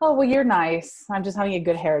like, oh, well, you're nice. I'm just having a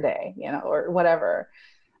good hair day, you know, or whatever.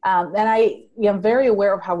 And I am very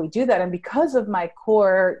aware of how we do that. And because of my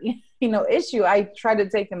core, you know, issue, I try to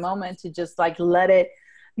take a moment to just like let it,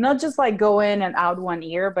 not just like go in and out one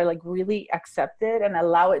ear, but like really accept it and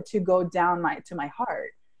allow it to go down to my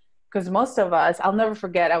heart. Because most of us, I'll never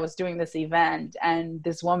forget, I was doing this event and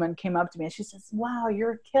this woman came up to me and she says, wow,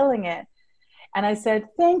 you're killing it. And I said,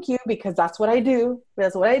 thank you, because that's what I do.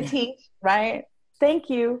 That's what I teach, right? Thank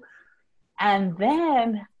you. And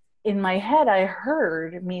then in my head, I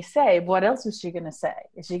heard me say, what else is she going to say?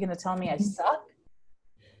 Is she going to tell me I suck?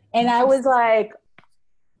 And I was like,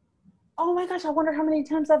 oh my gosh, I wonder how many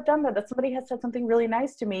times I've done that, that somebody has said something really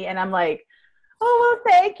nice to me. And I'm like, oh,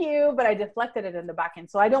 well, thank you. But I deflected it in the back end.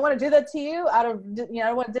 So I don't want to do that to you out of, you know, I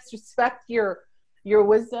don't want to disrespect your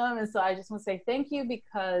wisdom. And so I just want to say thank you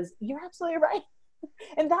because you're absolutely right.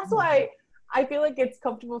 And that's why I feel like it's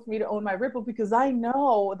comfortable for me to own my ripple because I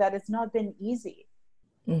know that it's not been easy.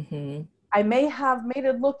 Mm-hmm. I may have made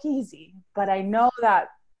it look easy, but I know that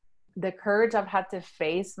the courage I've had to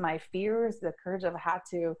face my fears, the courage I've had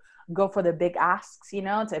to go for the big asks, you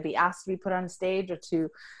know, to be asked to be put on stage or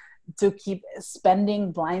to keep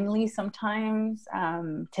spending blindly sometimes,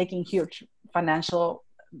 taking huge financial,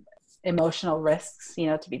 emotional risks, you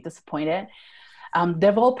know, to be disappointed.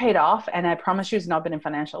 They've all paid off. And I promise you it's not been in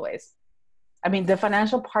financial ways. I mean, the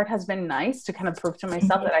financial part has been nice to kind of prove to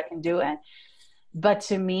myself that I can do it. But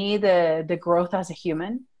to me, the growth as a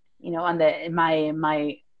human, you know, and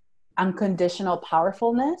my unconditional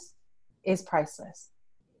powerfulness is priceless.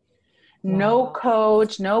 No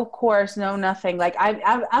coach, no course, no nothing. Like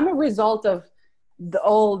I'm a result of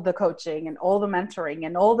all the coaching and all the mentoring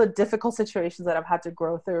and all the difficult situations that I've had to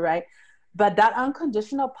grow through, right? But that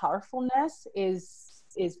unconditional powerfulness is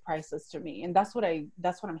priceless to me, and that's what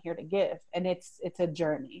I'm here to give. And it's a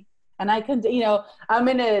journey. And I can, you know, I'm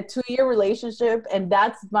in a 2-year relationship, and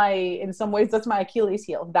that's in some ways, that's my Achilles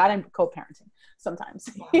heel. That and co-parenting sometimes,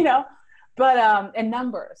 you know. But and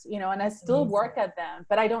numbers, you know, and I still work at them,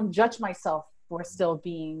 but I don't judge myself for still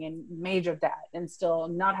being in major debt and still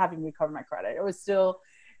not having recovered my credit. It was still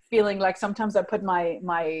feeling like sometimes I put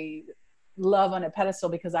my love on a pedestal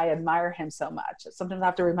because I admire him so much. Sometimes I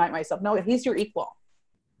have to remind myself, no, he's your equal.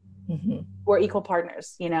 Mm-hmm. We're equal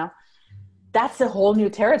partners, you know. That's a whole new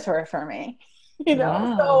territory for me, you know.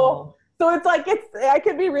 Wow. So it's like I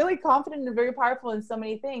could be really confident and very powerful in so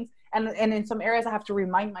many things. And in some areas I have to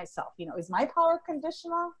remind myself, you know, is my power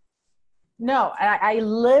conditional? No. And I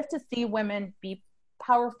live to see women be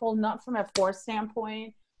powerful, not from a force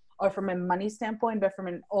standpoint or from a money standpoint, but from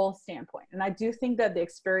an all standpoint. And I do think that the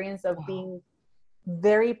experience of being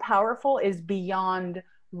very powerful is beyond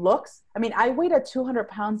looks. I mean, I weighed at 200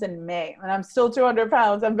 pounds in May and I'm still 200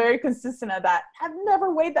 pounds. I'm very consistent at that. I've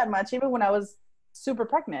never weighed that much, even when I was super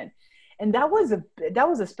pregnant. And that was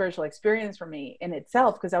a spiritual experience for me in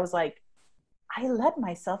itself, because I was like, I let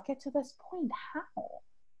myself get to this point.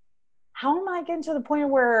 How am I getting to the point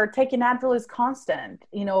where taking Advil is constant,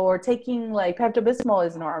 you know, or taking like Pepto-Bismol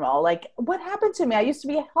is normal? Like, what happened to me? I used to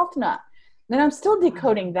be a health nut. And I'm still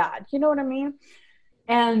decoding that. You know what I mean?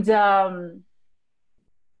 And I'm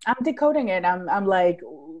decoding it. I'm like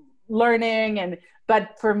learning.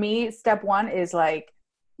 But for me, step one is like,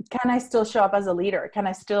 can I still show up as a leader? Can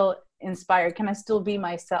I still inspire? Can I still be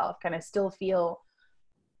myself? Can I still feel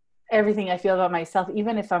everything I feel about myself,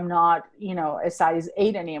 even if I'm not, you know, a size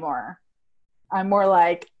 8 anymore? I'm more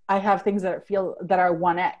like, I have things that are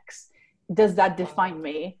 1X. Does that define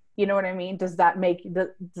me? You know what I mean? Does that make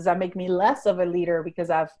me less of a leader because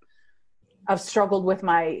I've struggled with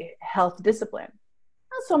my health discipline?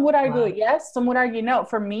 Some would argue yes, some would argue no.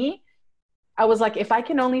 For me, I was like, if I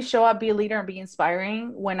can only show up, be a leader, and be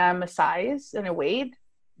inspiring when I'm a size and a weight,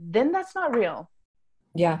 then that's not real.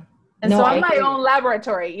 Yeah. And so I'm my own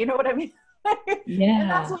laboratory. You know what I mean?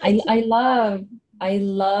 Yeah. I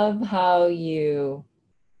love how you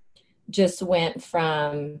just went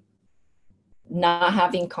from not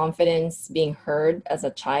having confidence being heard as a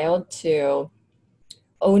child to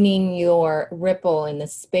owning your ripple in the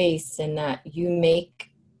space, and that you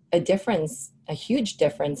make a difference, a huge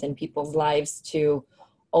difference in people's lives, to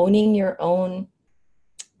owning your own,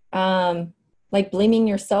 like blaming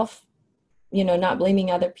yourself, not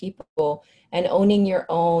blaming other people, and owning your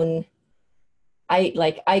own.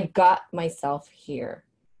 I got myself here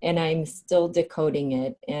and I'm still decoding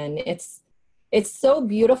it. And it's so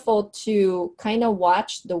beautiful to kind of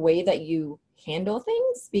watch the way that you handle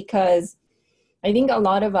things, because I think a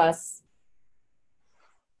lot of us,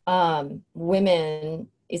 women,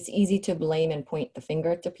 it's easy to blame and point the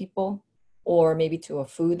finger to people, or maybe to a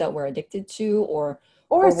food that we're addicted to, Or a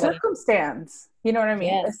or what. circumstance, you know what I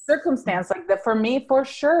mean? A Yes. circumstance like that for me, for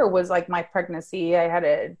sure, was like my pregnancy. I had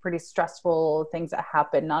a pretty stressful things that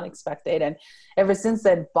happened, not expected, and ever since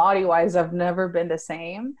then, body wise, I've never been the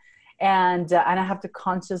same. And I have to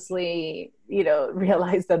consciously,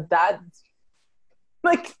 realize that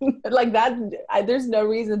like like that. There's no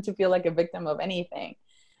reason to feel like a victim of anything,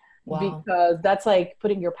 Wow. because that's like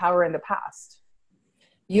putting your power in the past.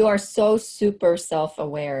 You are so super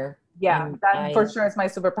self-aware. Yeah, that for I sure is my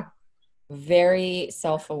superpower. very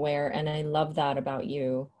self-aware, and I love that about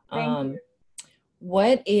you. Thank you.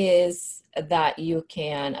 What is that you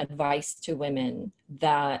can advise to women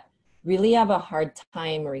that really have a hard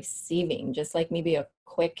time receiving, just like maybe a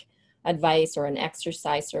quick advice or an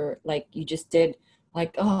exercise, or like you just did,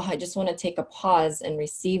 like, oh, I just want to take a pause and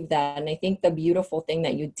receive that. And I think the beautiful thing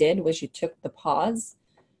that you did was you took the pause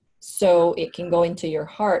so it can go into your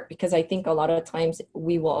heart, because I think a lot of times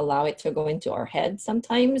we will allow it to go into our head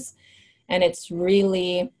sometimes, and it's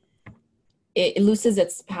really, it loses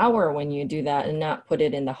its power when you do that and not put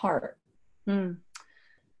it in the heart. Hmm.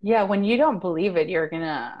 Yeah, when you don't believe it, you're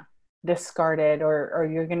gonna discard it, or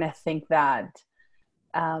you're gonna think that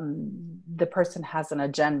the person has an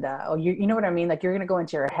agenda, or you know what I mean? Like you're gonna go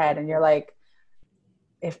into your head and you're like,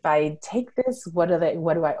 if I take this, what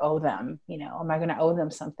do I owe them? Am I gonna owe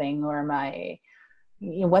them something, or am I,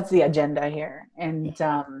 what's the agenda here? And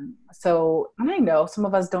I know some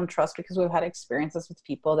of us don't trust because we've had experiences with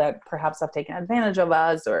people that perhaps have taken advantage of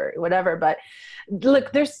us or whatever. But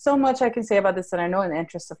look, there's so much I can say about this, and I know in the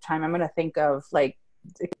interest of time, I'm going to think of like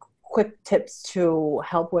quick tips to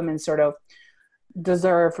help women sort of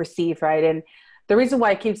deserve, receive, right? And the reason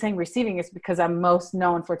why I keep saying receiving is because I'm most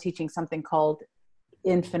known for teaching something called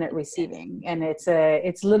infinite receiving, and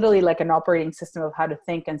it's literally like an operating system of how to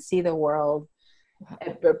think and see the world,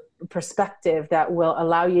 a perspective that will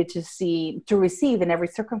allow you to receive in every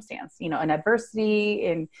circumstance, in adversity,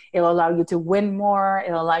 and it'll allow you to win more.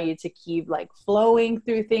 It'll allow you to keep like flowing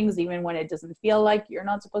through things even when it doesn't feel like you're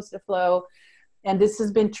not supposed to flow. And this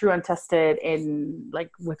has been true and tested in like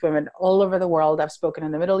with women all over the world. I've spoken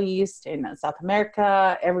in the Middle East, in South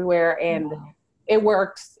America, everywhere, and Wow. it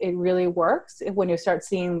works. It really works when you start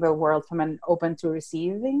seeing the world from an open to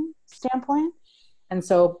receiving standpoint. And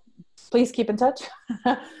so please keep in touch.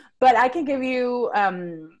 But I can give you,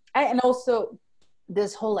 and also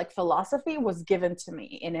this whole like philosophy was given to me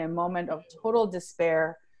in a moment of total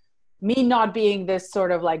despair. Me not being this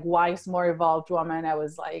sort of like wise, more evolved woman, I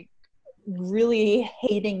was like really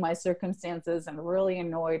hating my circumstances and really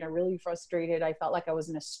annoyed and really frustrated. I felt like I was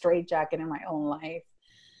in a straitjacket in my own life.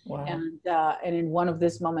 Wow. And in one of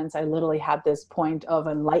these moments, I literally had this point of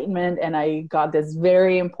enlightenment, and I got this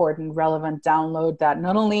very important, relevant download that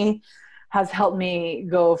not only has helped me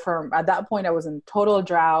go from, at that point I was in total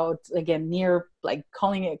drought, again near like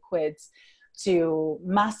calling it quits, to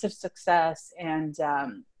massive success, and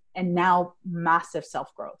now massive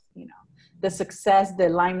self growth. The success, the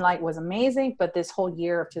limelight was amazing, but this whole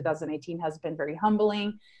year of 2018 has been very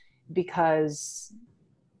humbling, because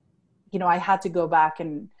I had to go back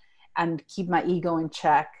and keep my ego in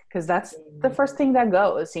check, because that's the first thing that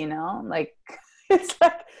goes, like it's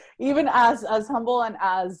like, even as humble and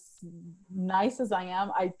as nice as I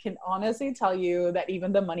am, I can honestly tell you that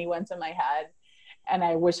even the money went to my head, and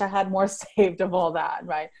I wish I had more saved of all that,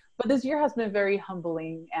 right? But this year has been very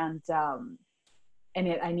humbling, and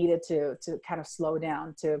I needed to kind of slow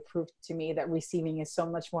down to prove to me that receiving is so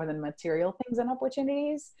much more than material things and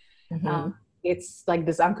opportunities. Mm-hmm. Um, it's like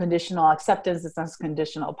this unconditional acceptance, this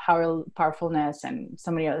unconditional powerfulness, and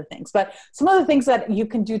so many other things. But some of the things that you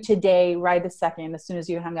can do today, right this second, as soon as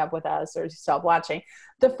you hang up with us or you stop watching,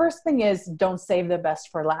 the first thing is don't save the best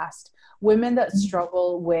for last. Women that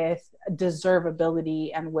struggle with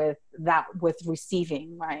deservability and with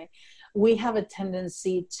receiving, right? We have a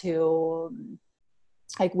tendency to,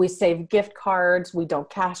 like, we save gift cards, we don't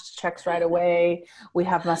cash checks right away, we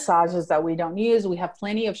have massages that we don't use, we have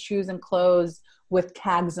plenty of shoes and clothes, with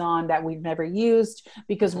tags on that we've never used,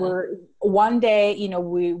 because we're one day, you know,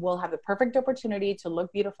 we will have the perfect opportunity to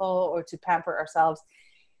look beautiful or to pamper ourselves.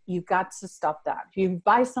 You've got to stop that. If you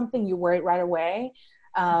buy something, you wear it right away.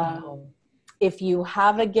 If you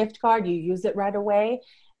have a gift card, you use it right away.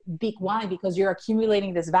 Why? Because you're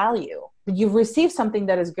accumulating this value. You've received something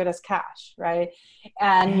that is good as cash, right?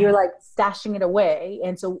 And you're like stashing it away.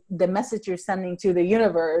 And so the message you're sending to the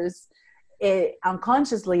universe, it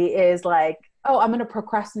unconsciously is like, oh, I'm going to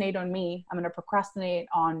procrastinate on me. I'm going to procrastinate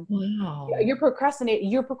on, you're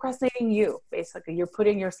procrastinating you, basically. You're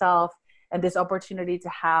putting yourself and this opportunity to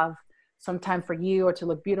have some time for you or to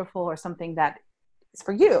look beautiful or something that is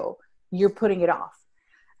for you, you're putting it off.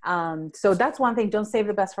 So that's one thing. Don't save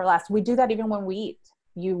the best for last. We do that even when we eat.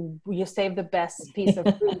 You save the best piece of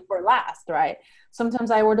food for last, right?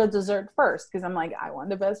 Sometimes I order dessert first because I'm like, I want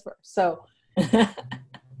the best first. So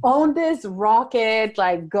own this, rock it,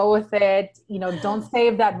 like go with it. You know, don't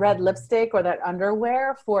save that red lipstick or that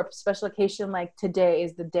underwear for a special occasion like today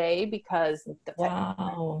is the day, because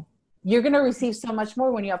you're going to receive so much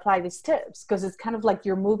more when you apply these tips, because it's kind of like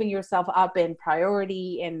you're moving yourself up in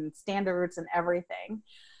priority and standards and everything.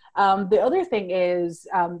 The other thing is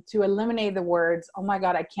to eliminate the words, oh my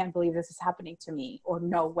God, I can't believe this is happening to me, or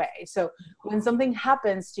no way. So when something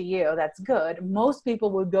happens to you that's good, most people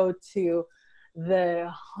would go to the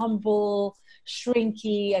humble,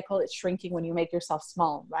 shrinky, I call it shrinking when you make yourself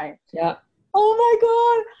small, right? Yeah. Oh my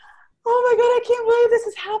God, I can't believe this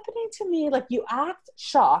is happening to me. Like, you act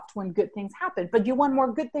shocked when good things happen, but you want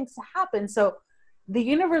more good things to happen. So the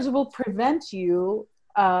universe will prevent you,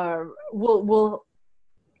 will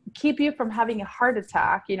keep you from having a heart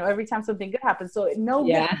attack, you know, every time something good happens. So no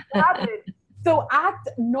good things happen. So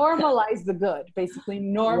normalize the good, basically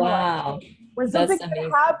normalize it. When something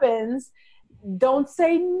good happens, don't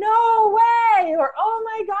say no way or oh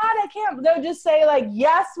my God, I can't. They'll just say like,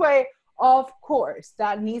 yes way. Of course,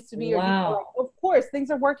 that needs to be your like, of course,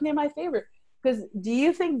 things are working in my favor. Because do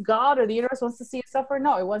you think God or the universe wants to see you suffer?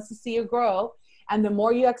 No, it wants to see you grow. And the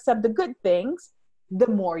more you accept the good things, the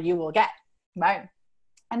more you will get, right?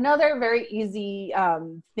 Another very easy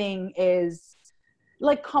thing is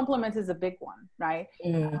like compliments is a big one, right?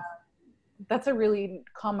 That's a really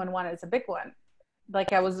common one. It's a big one.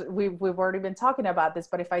 Like we've already been talking about this,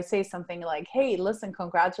 but if I say something like, hey, listen,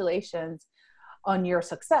 congratulations on your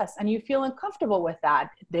success, and you feel uncomfortable with that,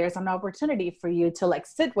 there's an opportunity for you to like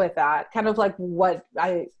sit with that, kind of like what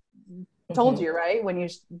I told you, right? When you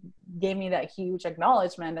gave me that huge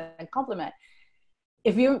acknowledgement and compliment.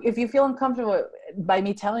 If you feel uncomfortable by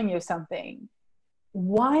me telling you something,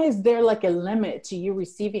 why is there like a limit to you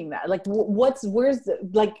receiving that? Like where's the,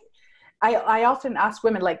 like, I often ask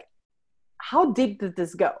women, like, how deep did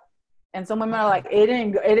this go? And some women are like, it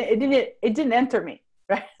didn't enter me.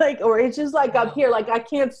 Right? Like, or it's just like up here, like I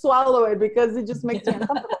can't swallow it because it just makes me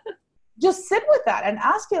uncomfortable. Just sit with that and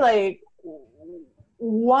ask you, like,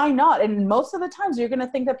 why not? And most of the times you're going to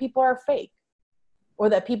think that people are fake or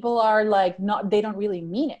that people are like, they don't really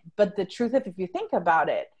mean it. But the truth is, if you think about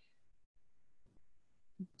it,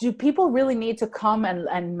 do people really need to come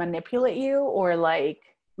and manipulate you or like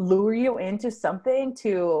lure you into something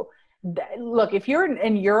to look? If you're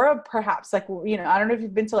in Europe, perhaps, like, you know, I don't know if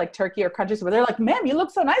you've been to like Turkey or countries where they're like, ma'am, you look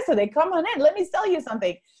so nice today, come on in, let me sell you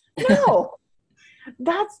something. No,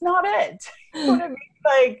 that's not it. You know what I mean?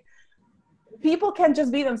 Like, people can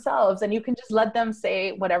just be themselves and you can just let them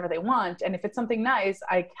say whatever they want. And if it's something nice,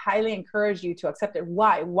 I highly encourage you to accept it.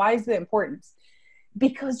 Why is the importance?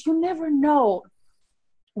 Because you never know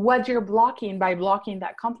what you're blocking by blocking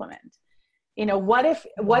that compliment. You know, what if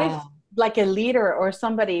like a leader or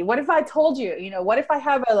somebody, what if I told you, you know, what if I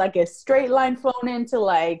have a straight line flown into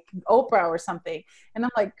like Oprah or something, and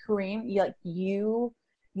I'm like, Kareem,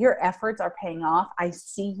 your efforts are paying off. I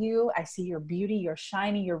see you, I see your beauty, you're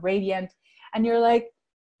shiny, you're radiant. And you're like,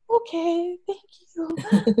 okay, thank you.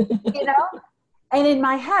 You know? And in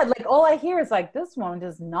my head, like, all I hear is like, this woman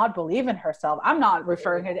does not believe in herself. I'm not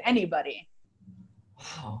referring her to anybody.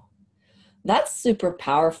 Wow. That's super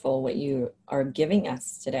powerful what you are giving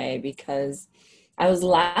us today, because I was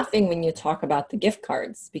laughing when you talk about the gift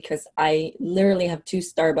cards, because I literally have 2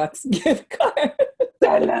 Starbucks gift cards.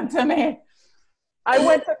 Send them to me. I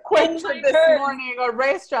went to Quick Trip this morning or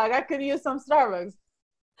Racetrack. I could use some Starbucks.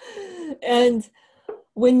 And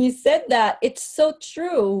when you said that, it's so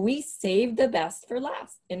true. We save the best for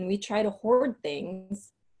last, and we try to hoard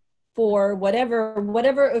things for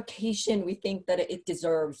whatever occasion we think that it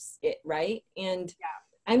deserves it, right? And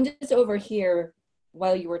I'm just over here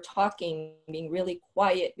while you were talking, being really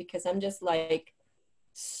quiet, because I'm just like,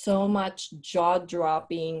 so much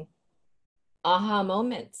jaw-dropping aha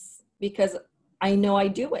moments, because I know I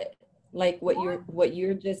do it. Like what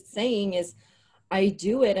you're just saying is I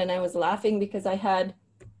do it. And I was laughing because I had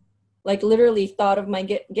like literally thought of my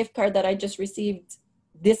gift card that I just received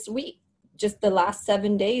this week, just the last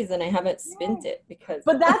 7 days, and I haven't spent it because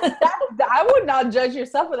But I would not judge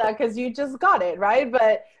yourself for that because you just got it, right?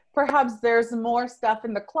 But perhaps there's more stuff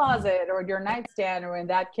in the closet or your nightstand or in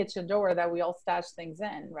that kitchen door that we all stash things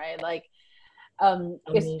in, right? Like,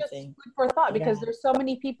 it's just amazing. food for thought Yeah. because there's so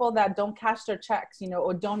many people that don't cash their checks, you know,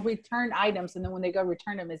 or don't return items, and then when they go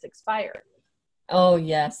return them, it's expired. Oh,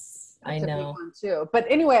 yes, I That's a big know. one too. But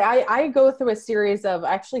anyway, I go through a series of,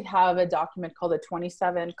 I actually have a document called the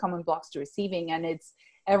 27 Common Blocks to Receiving, and it's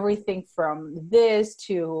everything from this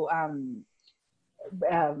to um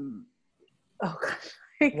oh gosh.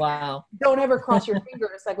 Wow. Don't ever cross your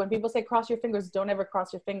fingers. Like when people say cross your fingers, don't ever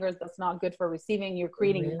cross your fingers. That's not good for receiving. You're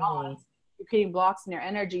creating Really? knots, you're creating blocks in your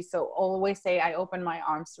energy. So always say, I open my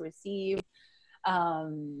arms to receive.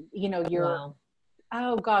 You know, you're, Wow.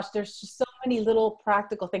 oh gosh, there's just so many little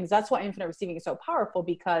practical things. That's why infinite receiving is so powerful,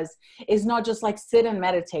 because it's not just like sit and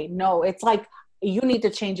meditate. No, it's like you need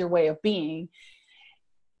to change your way of being.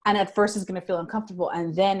 And at first it's going to feel uncomfortable,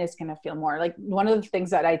 and then it's going to feel more like, one of the things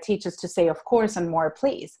that I teach is to say of course and more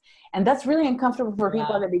please. And that's really uncomfortable for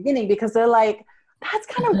people at Wow. the beginning, because they're like, that's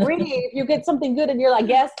kind of greedy. If you get something good and you're like,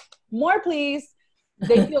 yes, more please,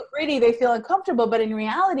 they feel greedy, they feel uncomfortable. But in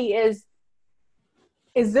reality,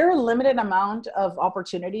 is there a limited amount of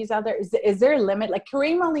opportunities out there? Is there a limit? Like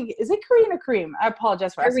Kareem only, is it Kareem or Kareem? I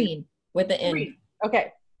apologize for asking. Irene with the N. Kareem.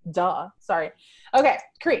 Okay. Duh. Sorry. Okay.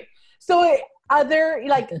 Kareem. So are there,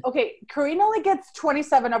 like, okay, Kareem only gets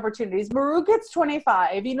 27 opportunities. Maru gets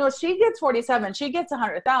 25. You know, she gets 47. She gets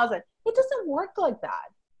 100,000. It doesn't work like that.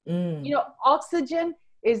 Mm. You know, oxygen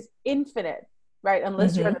is infinite, right?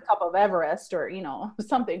 Unless you're at Mm-hmm. the top of Everest or, you know,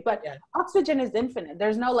 something. But Yeah. oxygen is infinite.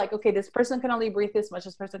 There's no like, okay, this person can only breathe this much,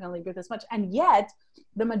 this person can only breathe this much. And yet,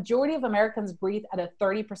 the majority of Americans breathe at a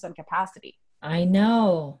 30% capacity. I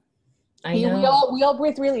know. I We know. all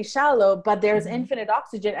breathe really shallow, but there's Mhm. infinite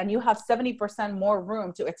oxygen, and you have 70% more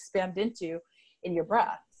room to expand into in your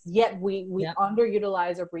breath. Yet we Yep.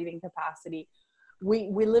 underutilize our breathing capacity.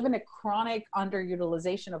 We live in a chronic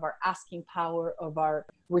underutilization of our asking power, of our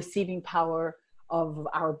receiving power, of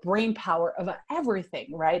our brain power, of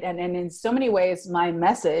everything, right? And in so many ways, my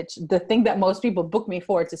message, the thing that most people book me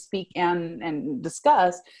for to speak and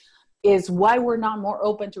discuss, is why we're not more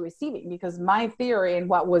open to receiving. Because my theory and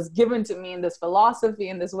what was given to me in this philosophy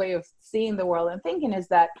and this way of seeing the world and thinking is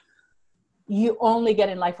that you only get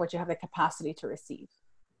in life what you have the capacity to receive.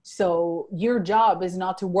 So your job is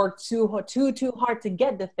not to work too hard to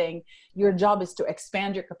get the thing. Your job is to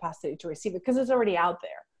expand your capacity to receive it, because it's already out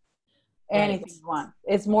there. Right. Anything you want.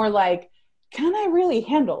 It's more like, can I really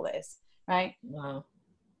handle this? Right? Wow.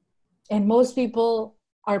 And most people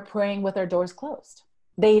are praying with their doors closed.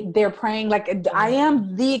 They're praying like, I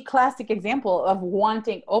am the classic example of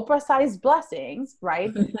wanting Oprah-sized blessings,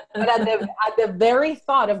 right? But at the very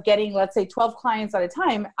thought of getting, let's say, 12 clients at a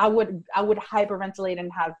time, I would hyperventilate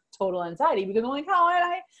and have total anxiety, because I'm like,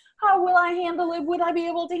 how will I handle it? Would I be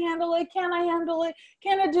able to handle it? Can I handle it?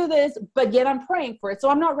 Can I do this? But yet I'm praying for it. So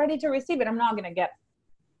I'm not ready to receive it. I'm not going to get it.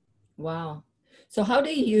 Wow. So how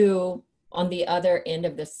do you, on the other end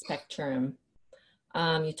of the spectrum,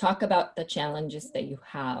 you talk about the challenges that you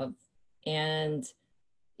have, and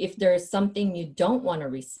if there's something you don't want to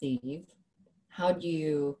receive, how do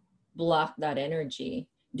you block that energy?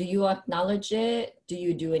 Do you acknowledge it? Do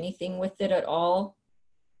you do anything with it at all?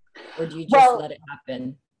 Or do you just let it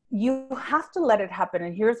happen? You have to let it happen.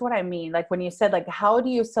 And here's what I mean. Like when you said, like, how do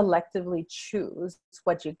you selectively choose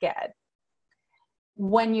what you get?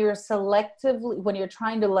 When you're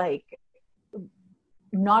trying to like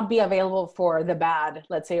not be available for the bad,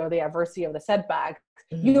 let's say, or the adversity of the setback,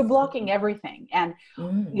 you're blocking everything. And,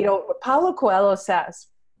 you know, Paulo Coelho says,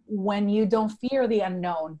 when you don't fear the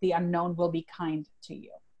unknown will be kind to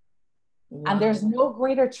you. Wow. And there's no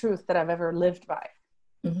greater truth that I've ever lived by.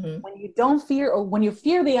 When you don't fear, or when you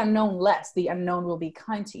fear the unknown less, the unknown will be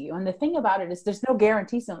kind to you. And the thing about it is there's no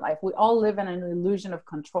guarantees in life. We all live in an illusion of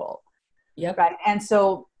control. Yep. Right. And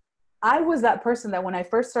so I was that person that when I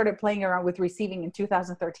first started playing around with receiving in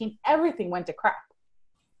 2013, everything went to crap.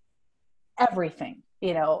 Everything,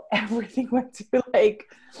 you know, everything went to like,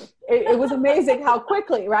 it was amazing how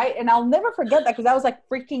quickly, right? And I'll never forget that, because I was like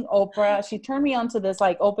freaking Oprah. She turned me onto this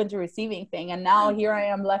like open to receiving thing. And now here I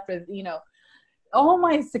am left with, you know, all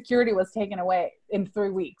my security was taken away in 3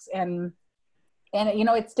 weeks. And you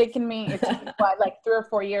know, it's taken me like 3 or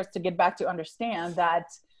 4 years to get back to understand that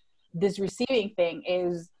this receiving thing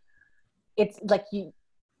is, it's like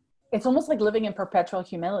it's almost like living in perpetual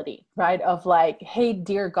humility, right? Of like, hey,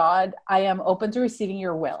 dear God, I am open to receiving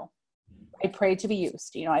your will. I pray to be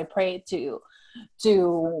used. I pray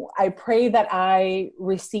I pray that I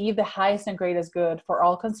receive the highest and greatest good for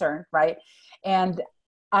all concerned, right? And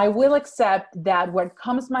I will accept that what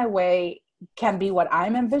comes my way can be what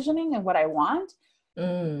I'm envisioning and what I want.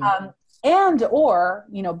 And or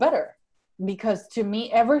better, because to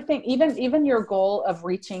me everything, even your goal of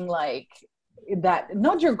reaching like that,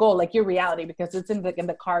 not your goal, like your reality, because it's in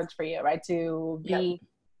the cards for you, right? To be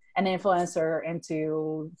an influencer and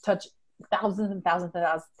to touch thousands and thousands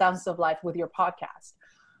and thousands of lives with your podcast.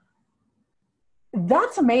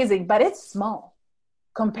 That's amazing, but it's small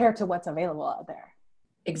compared to what's available out there.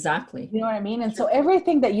 Exactly. You know what I mean? And so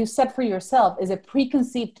everything that you set for yourself is a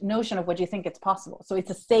preconceived notion of what you think it's possible. So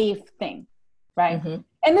it's a safe thing, right? And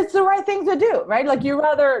it's the right thing to do, right? Like you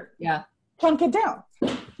rather plunk it down.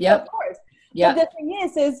 Of course. But the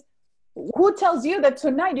thing is who tells you that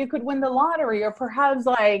tonight you could win the lottery, or perhaps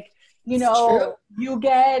like, you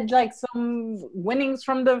get like some winnings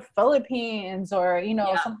from the Philippines, or,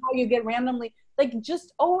 somehow you get randomly, like,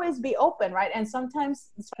 just always be open, right? And sometimes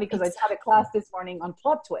it's funny because I taught a class this morning on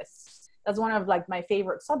plot twists. That's one of like my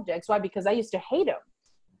favorite subjects. Why? Because I used to hate them.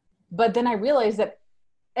 But then I realized that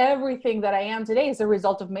everything that I am today is a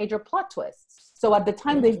result of major plot twists. So at the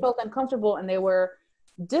time they felt uncomfortable and they were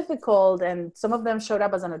difficult, and some of them showed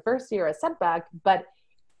up as an adversity or a setback, but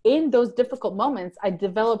in those difficult moments I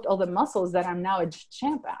developed all the muscles that I'm now a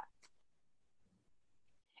champ at.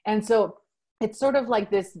 And so it's sort of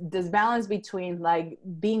like this balance between like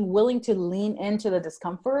being willing to lean into the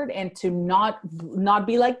discomfort and to not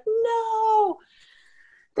be like, no,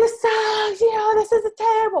 this sucks, this is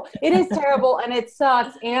terrible. It is terrible and it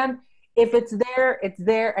sucks. And if it's there, it's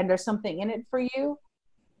there, and there's something in it for you,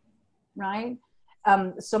 right?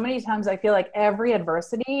 So many times I feel like every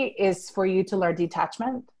adversity is for you to learn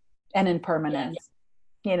detachment and impermanence.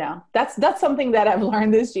 That's something that I've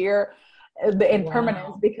learned this year, the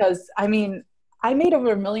impermanence, because I mean, I made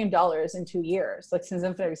over $1 million in 2 years, like since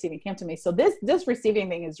Infinite Receiving came to me. So this receiving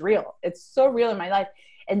thing is real. It's so real in my life.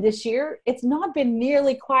 And this year, it's not been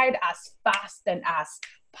nearly quite as fast and as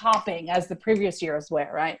popping as the previous years were,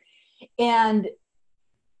 right? And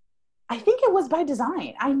I think it was by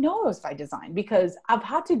design. I know it was by design because I've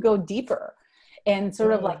had to go deeper and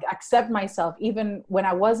sort of like accept myself even when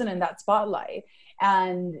I wasn't in that spotlight,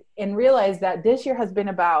 and realize that this year has been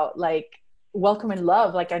about like welcome and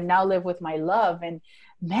love. Like I now live with my love, and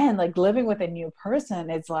man, like living with a new person,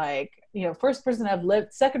 it's like, first person I've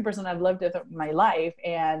lived, second person I've lived with in my life.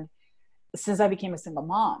 And since I became a single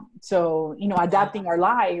mom, so, adapting our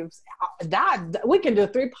lives, that we can do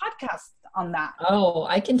 3 podcasts on that. Oh,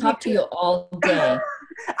 I can talk to you all day.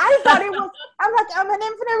 I thought it was, I'm like, I'm an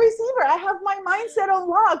infinite receiver. I have my mindset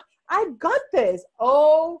unlocked. I got this.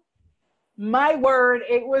 Oh my word.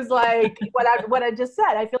 It was like what I just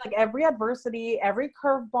said. I feel like every adversity, every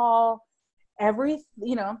curveball, everything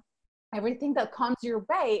that comes your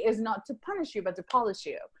way is not to punish you, but to polish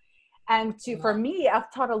you. And for me,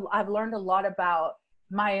 I've learned a lot about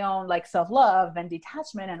my own like self-love and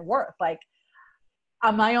detachment and worth. Like,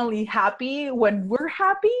 am I only happy when we're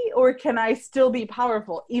happy, or can I still be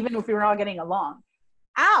powerful even if we're not getting along?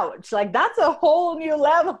 Ouch. Like that's a whole new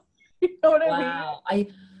level. You know what I mean? Wow.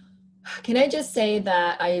 Can I just say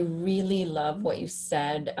that I really love what you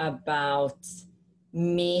said about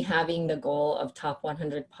me having the goal of top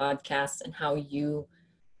 100 podcasts, and how you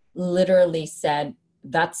literally said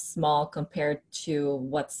that's small compared to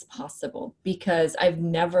what's possible, because I've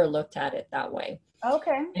never looked at it that way.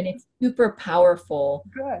 Okay. And it's super powerful.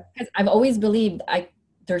 Good. Because I've always believed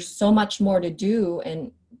there's so much more to do,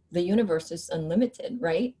 and the universe is unlimited,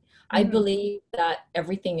 right? I believe that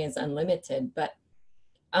everything is unlimited, but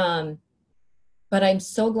I'm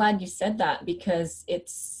so glad you said that, because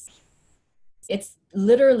it's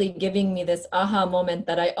literally giving me this aha moment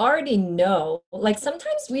that I already know. Like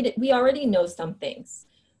sometimes we already know some things,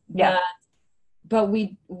 but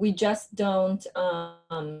we just don't.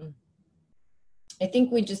 I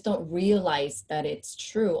think we just don't realize that it's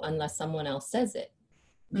true unless someone else says it,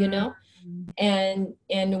 And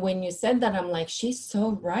when you said that, I'm like, she's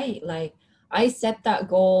so right. Like I set that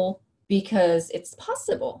goal because it's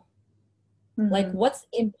possible. Like what's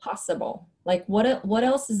impossible? Like what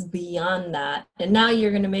else is beyond that? And now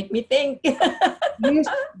you're going to make me think.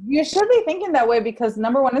 You should be thinking that way, because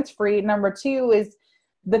number one, it's free. Number two is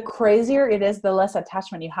the crazier it is, the less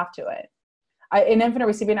attachment you have to it. In Infinite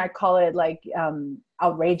Receiving, I call it like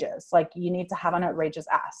outrageous. Like you need to have an outrageous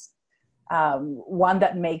ask, one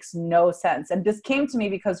that makes no sense. And this came to me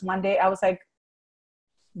because one day I was like,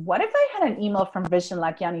 what if I had an email from Vishen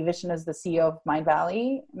Lakhiani? Vishen is the CEO of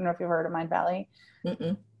Mindvalley. I don't know if you've heard of Mindvalley.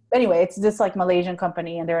 Mm-mm. Anyway, it's this like Malaysian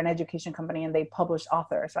company, and they're an education company, and they publish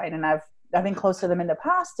authors, right? And I've been close to them in the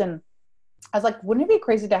past, and I was like, wouldn't it be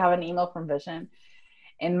crazy to have an email from Vishen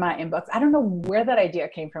in my inbox? I don't know where that idea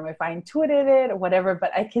came from, if I intuited it or whatever,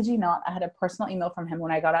 but I kid you not, I had a personal email from him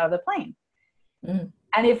when I got out of the plane. Mm.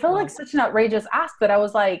 And it felt Wow. like such an outrageous ask that I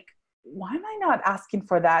was like, why am I not asking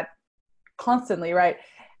for that constantly, right?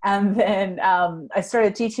 And then I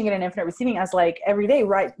started teaching it in Infinite Receiving. I was like, every day,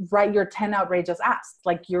 write your 10 outrageous asks.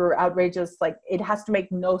 Like your outrageous, like it has to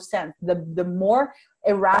make no sense. The more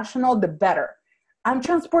irrational, the better. I'm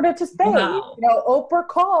transported to space. Wow. You know, Oprah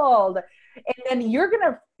called. And then you're going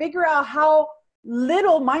to figure out how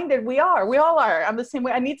little-minded we are. We all are. I'm the same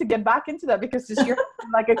way. I need to get back into that because you're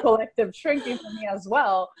like a collective shrinking for me as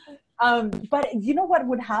well. But you know what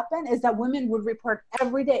would happen is that women would report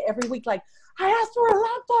every day, every week, like, I asked for a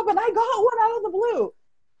laptop and I got one out of the blue.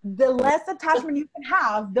 The less attachment you can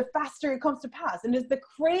have, the faster it comes to pass. And it's the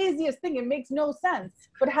craziest thing. It makes no sense.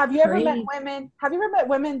 But have you ever met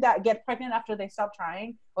women that get pregnant after they stop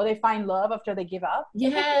trying, or they find love after they give up?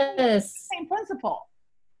 Yes. Same principle.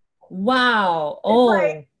 Wow. It's Oh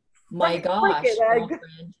like, my gosh. like, Girlfriend.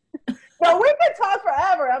 well, we could talk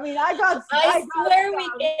forever. I mean, I swear we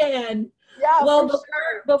can. Yeah. Well,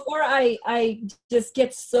 sure. before I just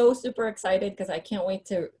get so super excited because I can't wait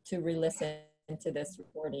to re-listen to this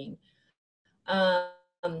recording. Tell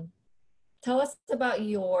us about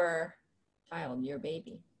your child, your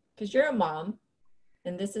baby, because you're a mom,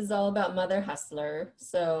 and this is all about Mother Hustler.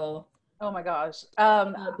 So, oh my gosh,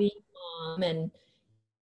 being a mom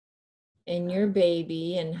and your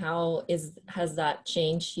baby, and how has that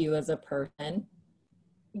changed you as a person?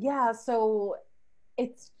 Yeah, so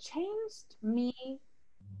it's changed me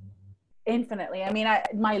infinitely. I mean,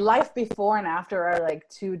 my life before and after are like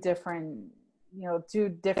two different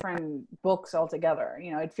books altogether.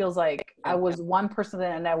 You know, it feels like I was one person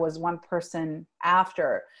then and I was one person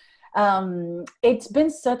after. It's been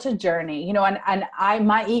such a journey, you know, and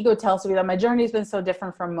my ego tells me that my journey has been so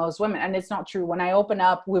different from most women, and it's not true. When I open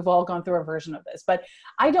up, we've all gone through a version of this, but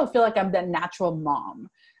I don't feel like I'm the natural mom.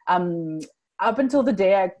 Up until the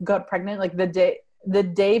day I got pregnant, like the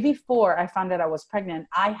day before I found out I was pregnant,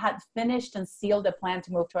 I had finished and sealed a plan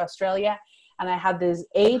to move to Australia. And I had this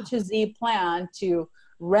A to Z plan to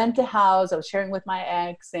rent a house. I was sharing with my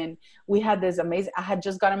ex, and we had this amazing, I had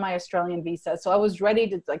just gotten my Australian visa. So I was ready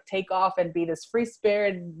to like take off and be this free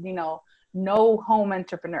spirit, you know, no home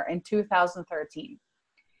entrepreneur in 2013.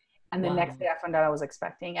 And the next day I found out I was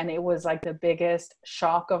expecting, and it was like the biggest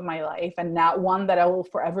shock of my life, and not one that I will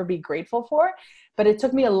forever be grateful for. But it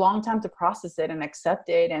took me a long time to process it and accept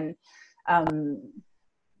it. And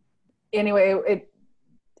anyway,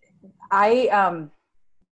 I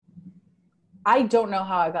don't know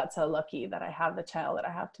how I got so lucky that I have the child that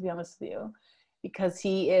I have, to be honest with you, because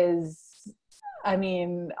he is, I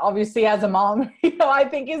mean, obviously as a mom, you know, I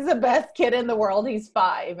think he's the best kid in the world. He's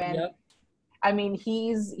 5. And yep. I mean,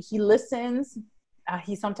 he listens.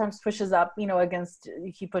 He sometimes pushes up, you know,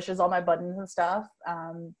 he pushes all my buttons and stuff.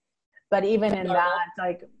 But even in that,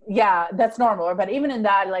 like, yeah, that's normal. But even in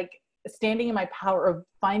that, like, standing in my power of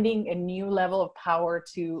finding a new level of power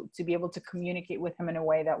to be able to communicate with him in a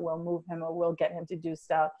way that will move him or will get him to do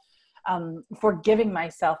stuff. Forgiving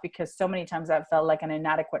myself, because so many times I've felt like an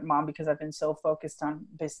inadequate mom because I've been so focused on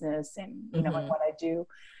business and, you know, and what I do.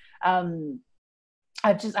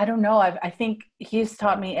 I don't know. I think he's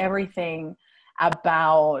taught me everything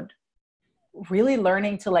about really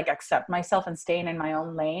learning to like accept myself and staying in my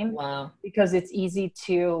own lane. Wow. Because it's easy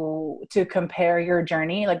to compare your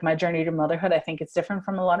journey. Like my journey to motherhood, I think it's different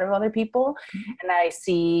from a lot of other people. And I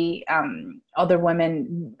see other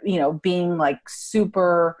women, you know, being like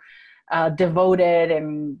super devoted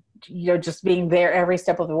and, you know, just being there every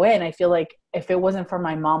step of the way. And I feel like if it wasn't for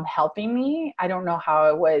my mom helping me, I don't know how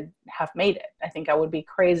I would have made it. I think I would be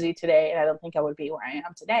crazy today, and I don't think I would be where I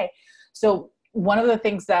am today. So one of the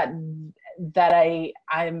things that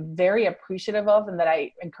I'm very appreciative of, and that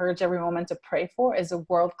I encourage every woman to pray for, is a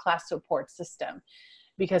world-class support system.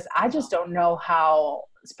 Because I just don't know how,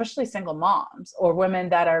 especially single moms or women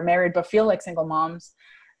that are married but feel like single moms,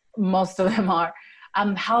 most of them are,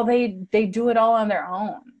 how they do it all on their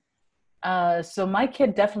own. So my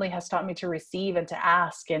kid definitely has taught me to receive and to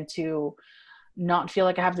ask, and to not feel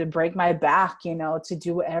like I have to break my back, you know, to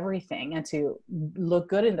do everything and to look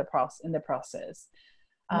good in the process.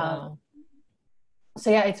 Wow. So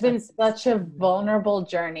yeah, it's been such a vulnerable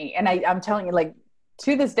journey. And I'm telling you, like,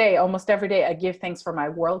 to this day, almost every day, I give thanks for my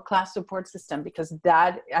world-class support system, because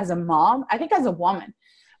that, as a mom, I think as a woman,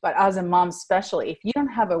 but as a mom, especially if you don't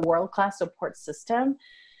have a world-class support system,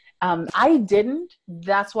 I didn't.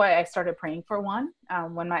 That's why I started praying for one.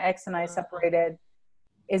 When my ex and I separated,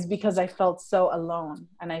 is because I felt so alone.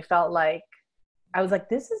 And I felt like, I was like,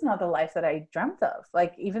 this is not the life that I dreamt of.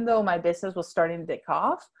 Like, even though my business was starting to take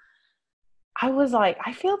off, I was like,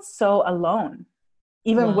 I felt so alone.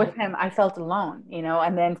 Even with him, I felt alone, you know?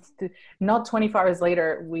 And then not 24 hours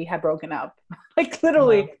later, we had broken up. Like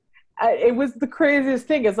literally, it was the craziest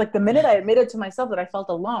thing. It's like the minute I admitted to myself that I felt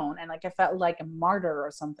alone and like I felt like a martyr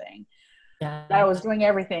or something, that I was doing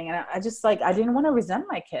everything. And I just like, I didn't want to resent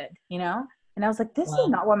my kid, you know? And I was like, this is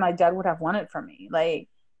not what my dad would have wanted for me. Like,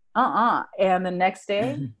 And the next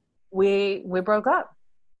day we broke up.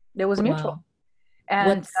 It was mutual.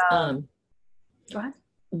 And go ahead.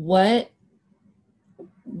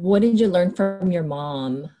 What did you learn from your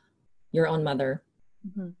mom, your own mother,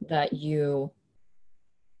 that you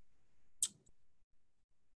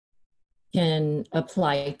can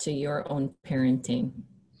apply to your own parenting?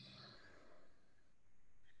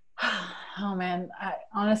 Oh man,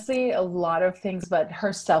 honestly, a lot of things, but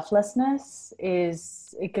her selflessness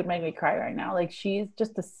it could make me cry right now. Like, she's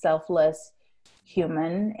just a selfless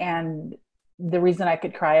human. And the reason I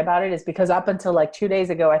could cry about it is because up until like 2 days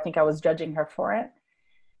ago, I think I was judging her for it.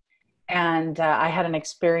 And I had an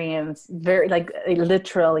experience very like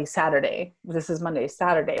literally Saturday. This is Monday,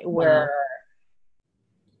 Saturday, where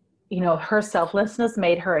you know, her selflessness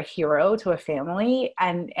made her a hero to a family.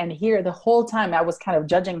 And here the whole time I was kind of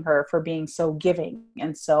judging her for being so giving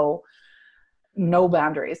and so no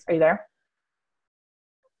boundaries. Are you there?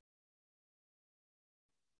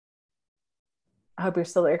 I hope you're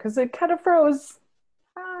still there because it kind of froze.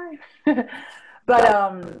 Hi.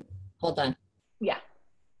 But hold on. Yeah.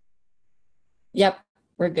 Yep,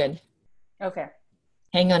 we're good. Okay.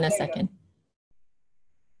 Hang on a second.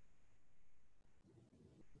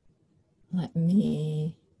 Let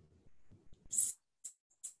me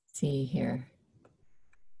see here.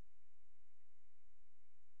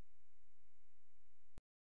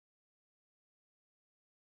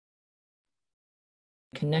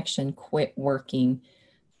 Connection quit working.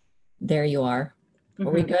 There you are. Are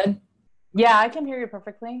we good? Yeah, I can hear you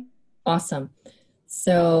perfectly. Awesome.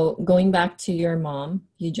 So going back to your mom,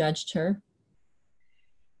 you judged her?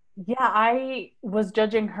 Yeah, I was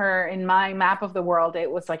judging her in my map of the world.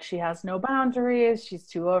 It was like she has no boundaries, she's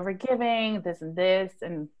too overgiving, this and this.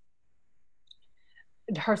 And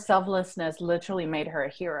her selflessness literally made her a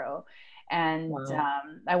hero. And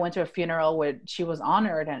I went to a funeral where she was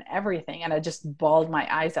honored and everything. And I just bawled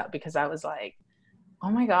my eyes out because I was like,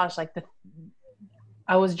 oh my gosh, like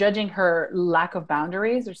I was judging her lack of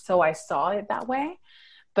boundaries, or so I saw it that way.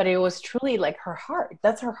 But it was truly like her heart.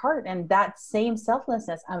 That's her heart. And that same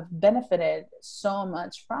selflessness I've benefited so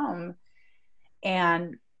much from.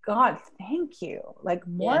 And God, thank you. Like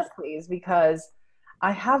more, please, because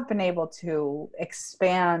I have been able to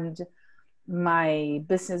expand my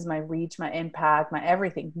business, my reach, my impact, my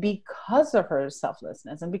everything because of her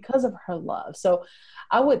selflessness and because of her love. So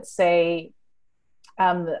I would say,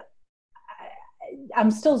 I'm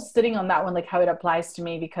still sitting on that one, like how it applies to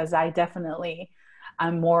me, because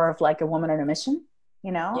I'm more of like a woman on a mission,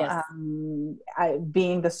 you know.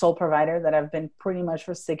 Being the sole provider that I've been pretty much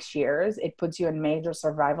for 6 years, it puts you in major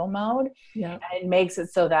survival mode. And it makes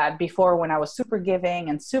it so that before, when I was super giving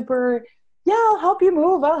and super, I'll help you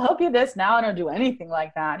move, I'll help you this, now I don't do anything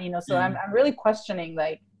like that, you know. So I'm really questioning,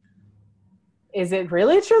 like, is it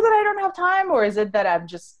really true that I don't have time, or is it that I've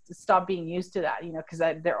just stopped being used to that, you know, because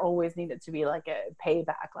there always needed to be like a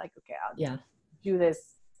payback, like, okay, I'll do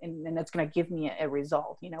this and it's going to give me a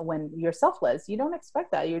result. You know, when you're selfless, you don't expect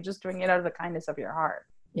that. You're just doing it out of the kindness of your heart.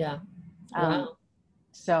 Wow.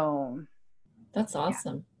 So that's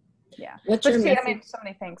awesome. But I mean, so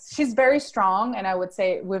many things. She's very strong, and I would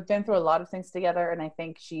say we've been through a lot of things together. And I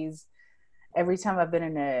think every time I've been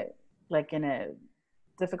in a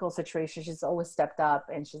difficult situation, she's always stepped up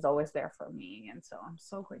and she's always there for me. And so I'm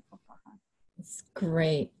so grateful for her. It's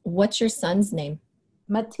great. What's your son's name?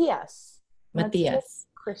 Matthias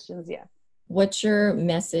Christians. What's your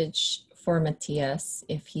message for Matthias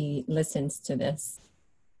if he listens to this?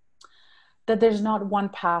 That there's not one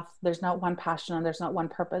path, there's not one passion, and there's not one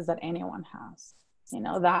purpose that anyone has. You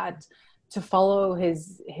know, that to follow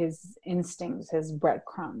his instincts, his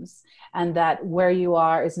breadcrumbs, and that where you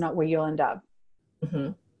are is not where you'll end up.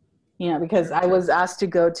 You know, because I was asked to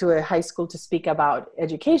go to a high school to speak about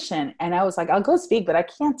education, and I was like, I'll go speak, but I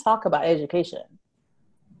can't talk about education.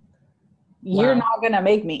 You're not going to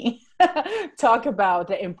make me talk about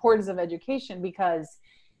the importance of education, because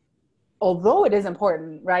although it is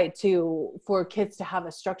important, right, for kids to have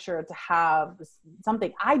a structure, to have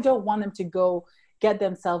something, I don't want them to go get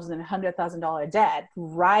themselves in $100,000 debt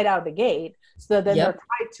right out of the gate, so that then they're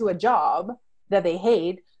tied to a job that they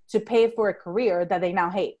hate to pay for a career that they now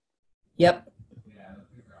hate. Yep.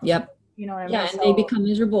 Yep. You know what I mean? Yeah, and they become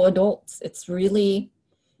miserable adults. It's really...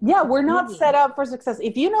 Yeah, we're not set up for success.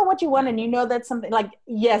 If you know what you want and you know that's something, like,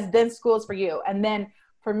 yes, then school is for you. And then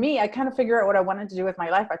for me, I kind of figure out what I wanted to do with my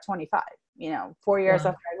life at 25, 4 years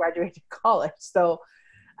after I graduated college. So,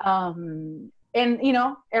 and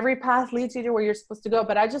every path leads you to where you're supposed to go.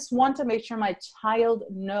 But I just want to make sure my child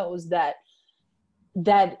knows that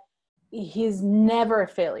he's never a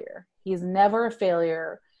failure. He's never a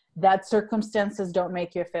failure. That circumstances don't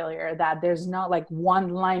make you a failure, that there's not like one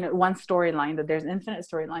storyline, that there's infinite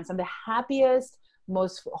storylines. And the happiest,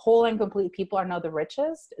 most whole and complete people are not the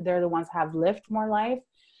richest. They're the ones who have lived more life,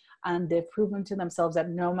 and they've proven to themselves that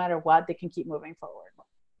no matter what, they can keep moving forward.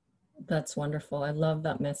 That's wonderful. I love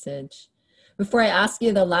that message. Before I ask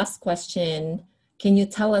you the last question, can you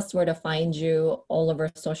tell us where to find you all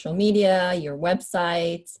over social media, your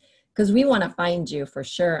websites? Because we want to find you for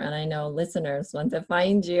sure. And I know listeners want to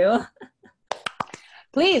find you.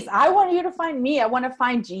 Please, I want you to find me. I want to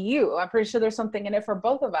find you. I'm pretty sure there's something in it for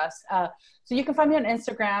both of us. So you can find me on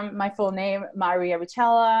Instagram, my full name, Maria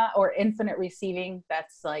Richella, or Infinite Receiving.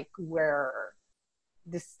 That's like where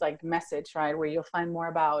this like message, right, where you'll find more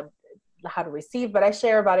about how to receive. But I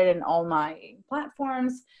share about it in all my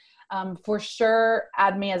platforms. For sure,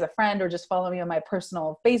 add me as a friend or just follow me on my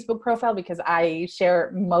personal Facebook profile, because I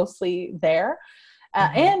share mostly there.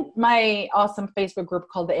 And my awesome Facebook group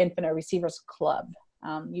called the Infinite Receivers Club.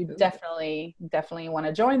 You definitely want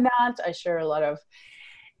to join that. I share a lot of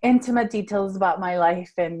intimate details about my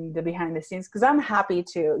life and the behind the scenes, because I'm happy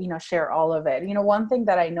to, share all of it. One thing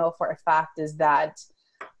that I know for a fact is that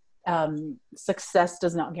success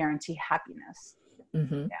does not guarantee happiness.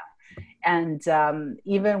 Yeah. And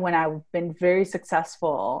even when I've been very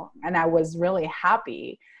successful and I was really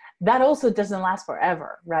happy, that also doesn't last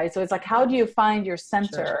forever, right? So it's like, how do you find your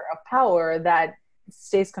center of power that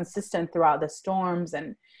stays consistent throughout the storms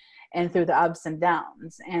and through the ups and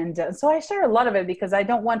downs? And so I share a lot of it, because I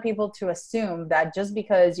don't want people to assume that just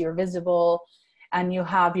because you're visible and you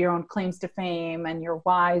have your own claims to fame and your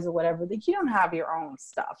whys or whatever, that you don't have your own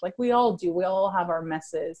stuff. Like we all do. We all have our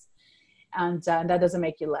messes. And that doesn't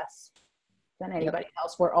make you less than anybody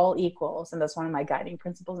else. We're all equals. And that's one of my guiding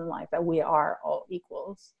principles in life, that we are all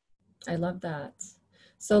equals. I love that.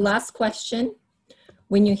 So last question.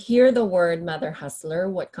 When you hear the word mother hustler,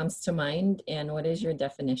 what comes to mind and what is your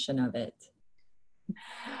definition of it?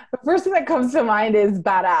 The first thing that comes to mind is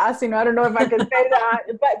badass. I don't know if I can say that,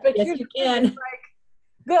 but yes, you can. Like,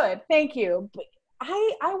 good. Thank you. But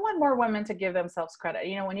I want more women to give themselves credit.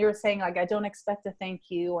 When you were saying like, I don't expect a thank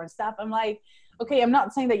you or stuff, I'm like, okay, I'm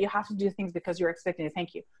not saying that you have to do things because you're expecting a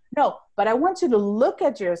thank you. No, but I want you to look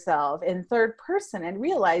at yourself in third person and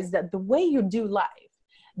realize that the way you do life,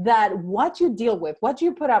 that what you deal with, what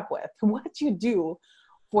you put up with, what you do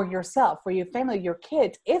for yourself, for your family, your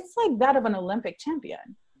kids, it's like that of an Olympic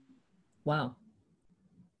champion. Wow.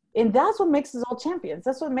 And that's what makes us all champions.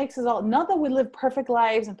 That's what makes us all, not that we live perfect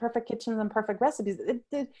lives and perfect kitchens and perfect recipes.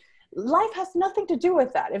 Life has nothing to do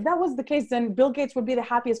with that. If that was the case, then Bill Gates would be the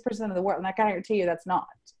happiest person in the world. And I can guarantee you that's not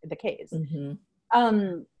the case.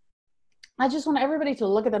 I just want everybody to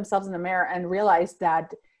look at themselves in the mirror and realize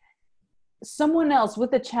that someone else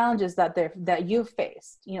with the challenges that you've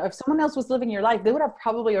faced, if someone else was living your life, they would have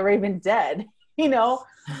probably already been dead,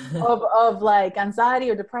 of like anxiety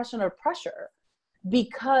or depression or pressure,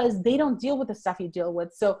 because they don't deal with the stuff you deal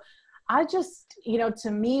with. So I just,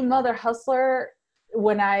 to me, mother hustler,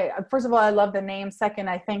 first of all, I love the name. Second,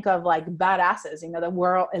 I think of like badasses, that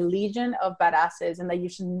we're a legion of badasses, and that you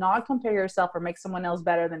should not compare yourself or make someone else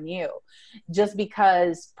better than you just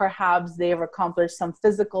because perhaps they've accomplished some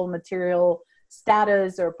physical material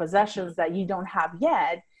status or possessions that you don't have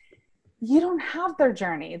yet. You don't have their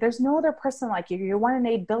journey. There's no other person like you. You're 1 in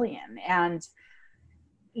 8 billion, and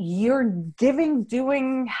you're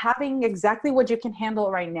having exactly what you can handle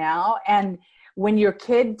right now. And when your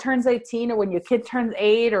kid turns 18 or when your kid turns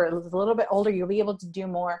 8 or a little bit older, you'll be able to do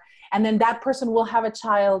more. And then that person will have a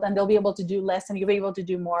child and they'll be able to do less and you'll be able to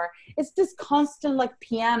do more. It's this constant like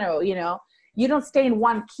piano, you don't stay in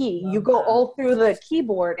one key. You go all through the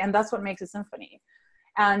keyboard, and that's what makes a symphony.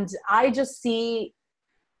 And I just see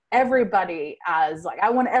everybody as like, I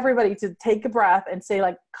want everybody to take a breath and say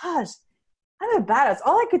like, gosh, I'm a badass.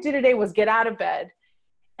 All I could do today was get out of bed.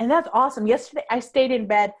 And that's awesome. Yesterday I stayed in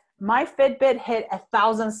bed. My Fitbit hit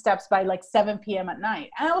 1,000 steps by like 7 p.m. at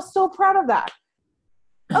night. And I was so proud of that.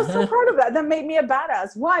 I was so proud of that. That made me a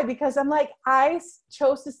badass. Why? Because I'm like, I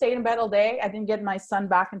chose to stay in bed all day. I didn't get my son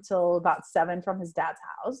back until about 7 from his dad's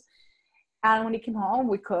house. And when he came home,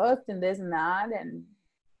 we cooked and this and that. And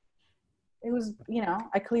it was,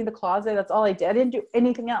 I cleaned the closet. That's all I did. I didn't do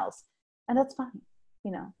anything else. And that's fine.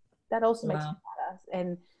 That also makes me badass.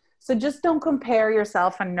 And so just don't compare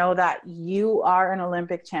yourself, and know that you are an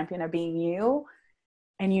Olympic champion of being you.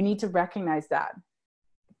 And you need to recognize that.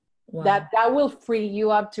 Wow. That will free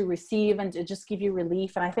you up to receive and to just give you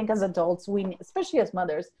relief. And I think as adults, especially as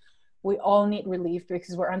mothers, we all need relief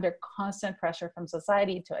because we're under constant pressure from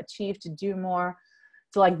society to achieve, to do more,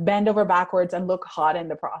 to like bend over backwards and look hot in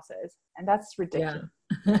the process. And that's ridiculous.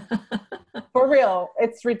 Yeah. For real,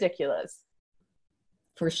 it's ridiculous.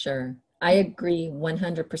 For sure. I agree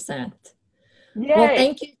 100%. Yay. Well,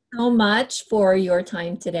 thank you so much for your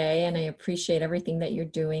time today. And I appreciate everything that you're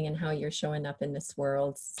doing and how you're showing up in this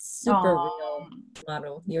world. Super real,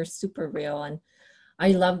 Maru. You're super real. And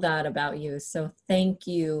I love that about you. So thank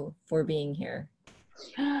you for being here.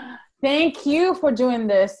 Thank you for doing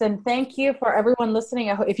this. And thank you for everyone listening.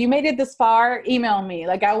 If you made it this far, email me.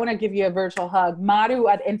 Like, I want to give you a virtual hug.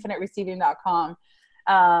 Maru@infinitereceiving.com.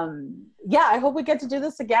 Yeah, I hope we get to do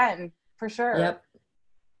this again for sure. Yep.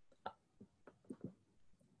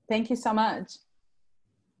 Thank you so much.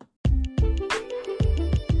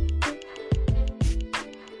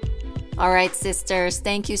 All right, sisters,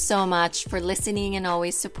 thank you so much for listening and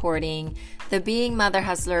always supporting the Being Mother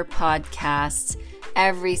Hustler podcast.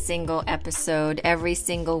 Every single episode, every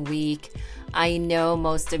single week. I know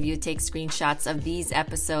most of you take screenshots of these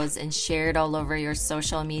episodes and share it all over your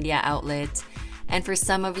social media outlet. And for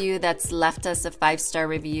some of you that's left us a 5-star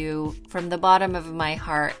review, from the bottom of my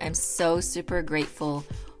heart, I'm so super grateful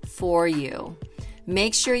for you.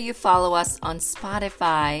 Make sure you follow us on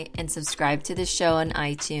Spotify and subscribe to the show on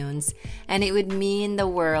iTunes. And it would mean the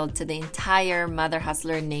world to the entire Mother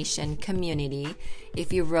Hustler Nation community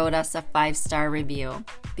if you wrote us a 5-star review.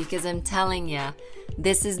 Because I'm telling you,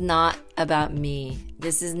 this is not about me.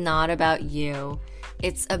 This is not about you.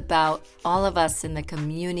 It's about all of us in the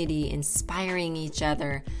community inspiring each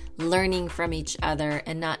other, learning from each other,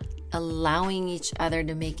 and not allowing each other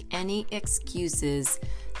to make any excuses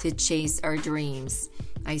to chase our dreams.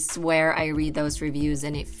 I swear I read those reviews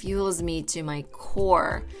and it fuels me to my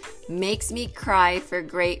core, makes me cry for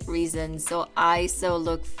great reasons, so I so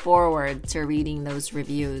look forward to reading those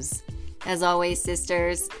reviews. As always,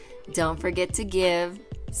 sisters, don't forget to give,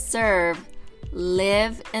 serve,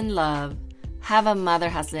 live, and love. Have a mother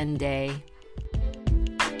hustling day.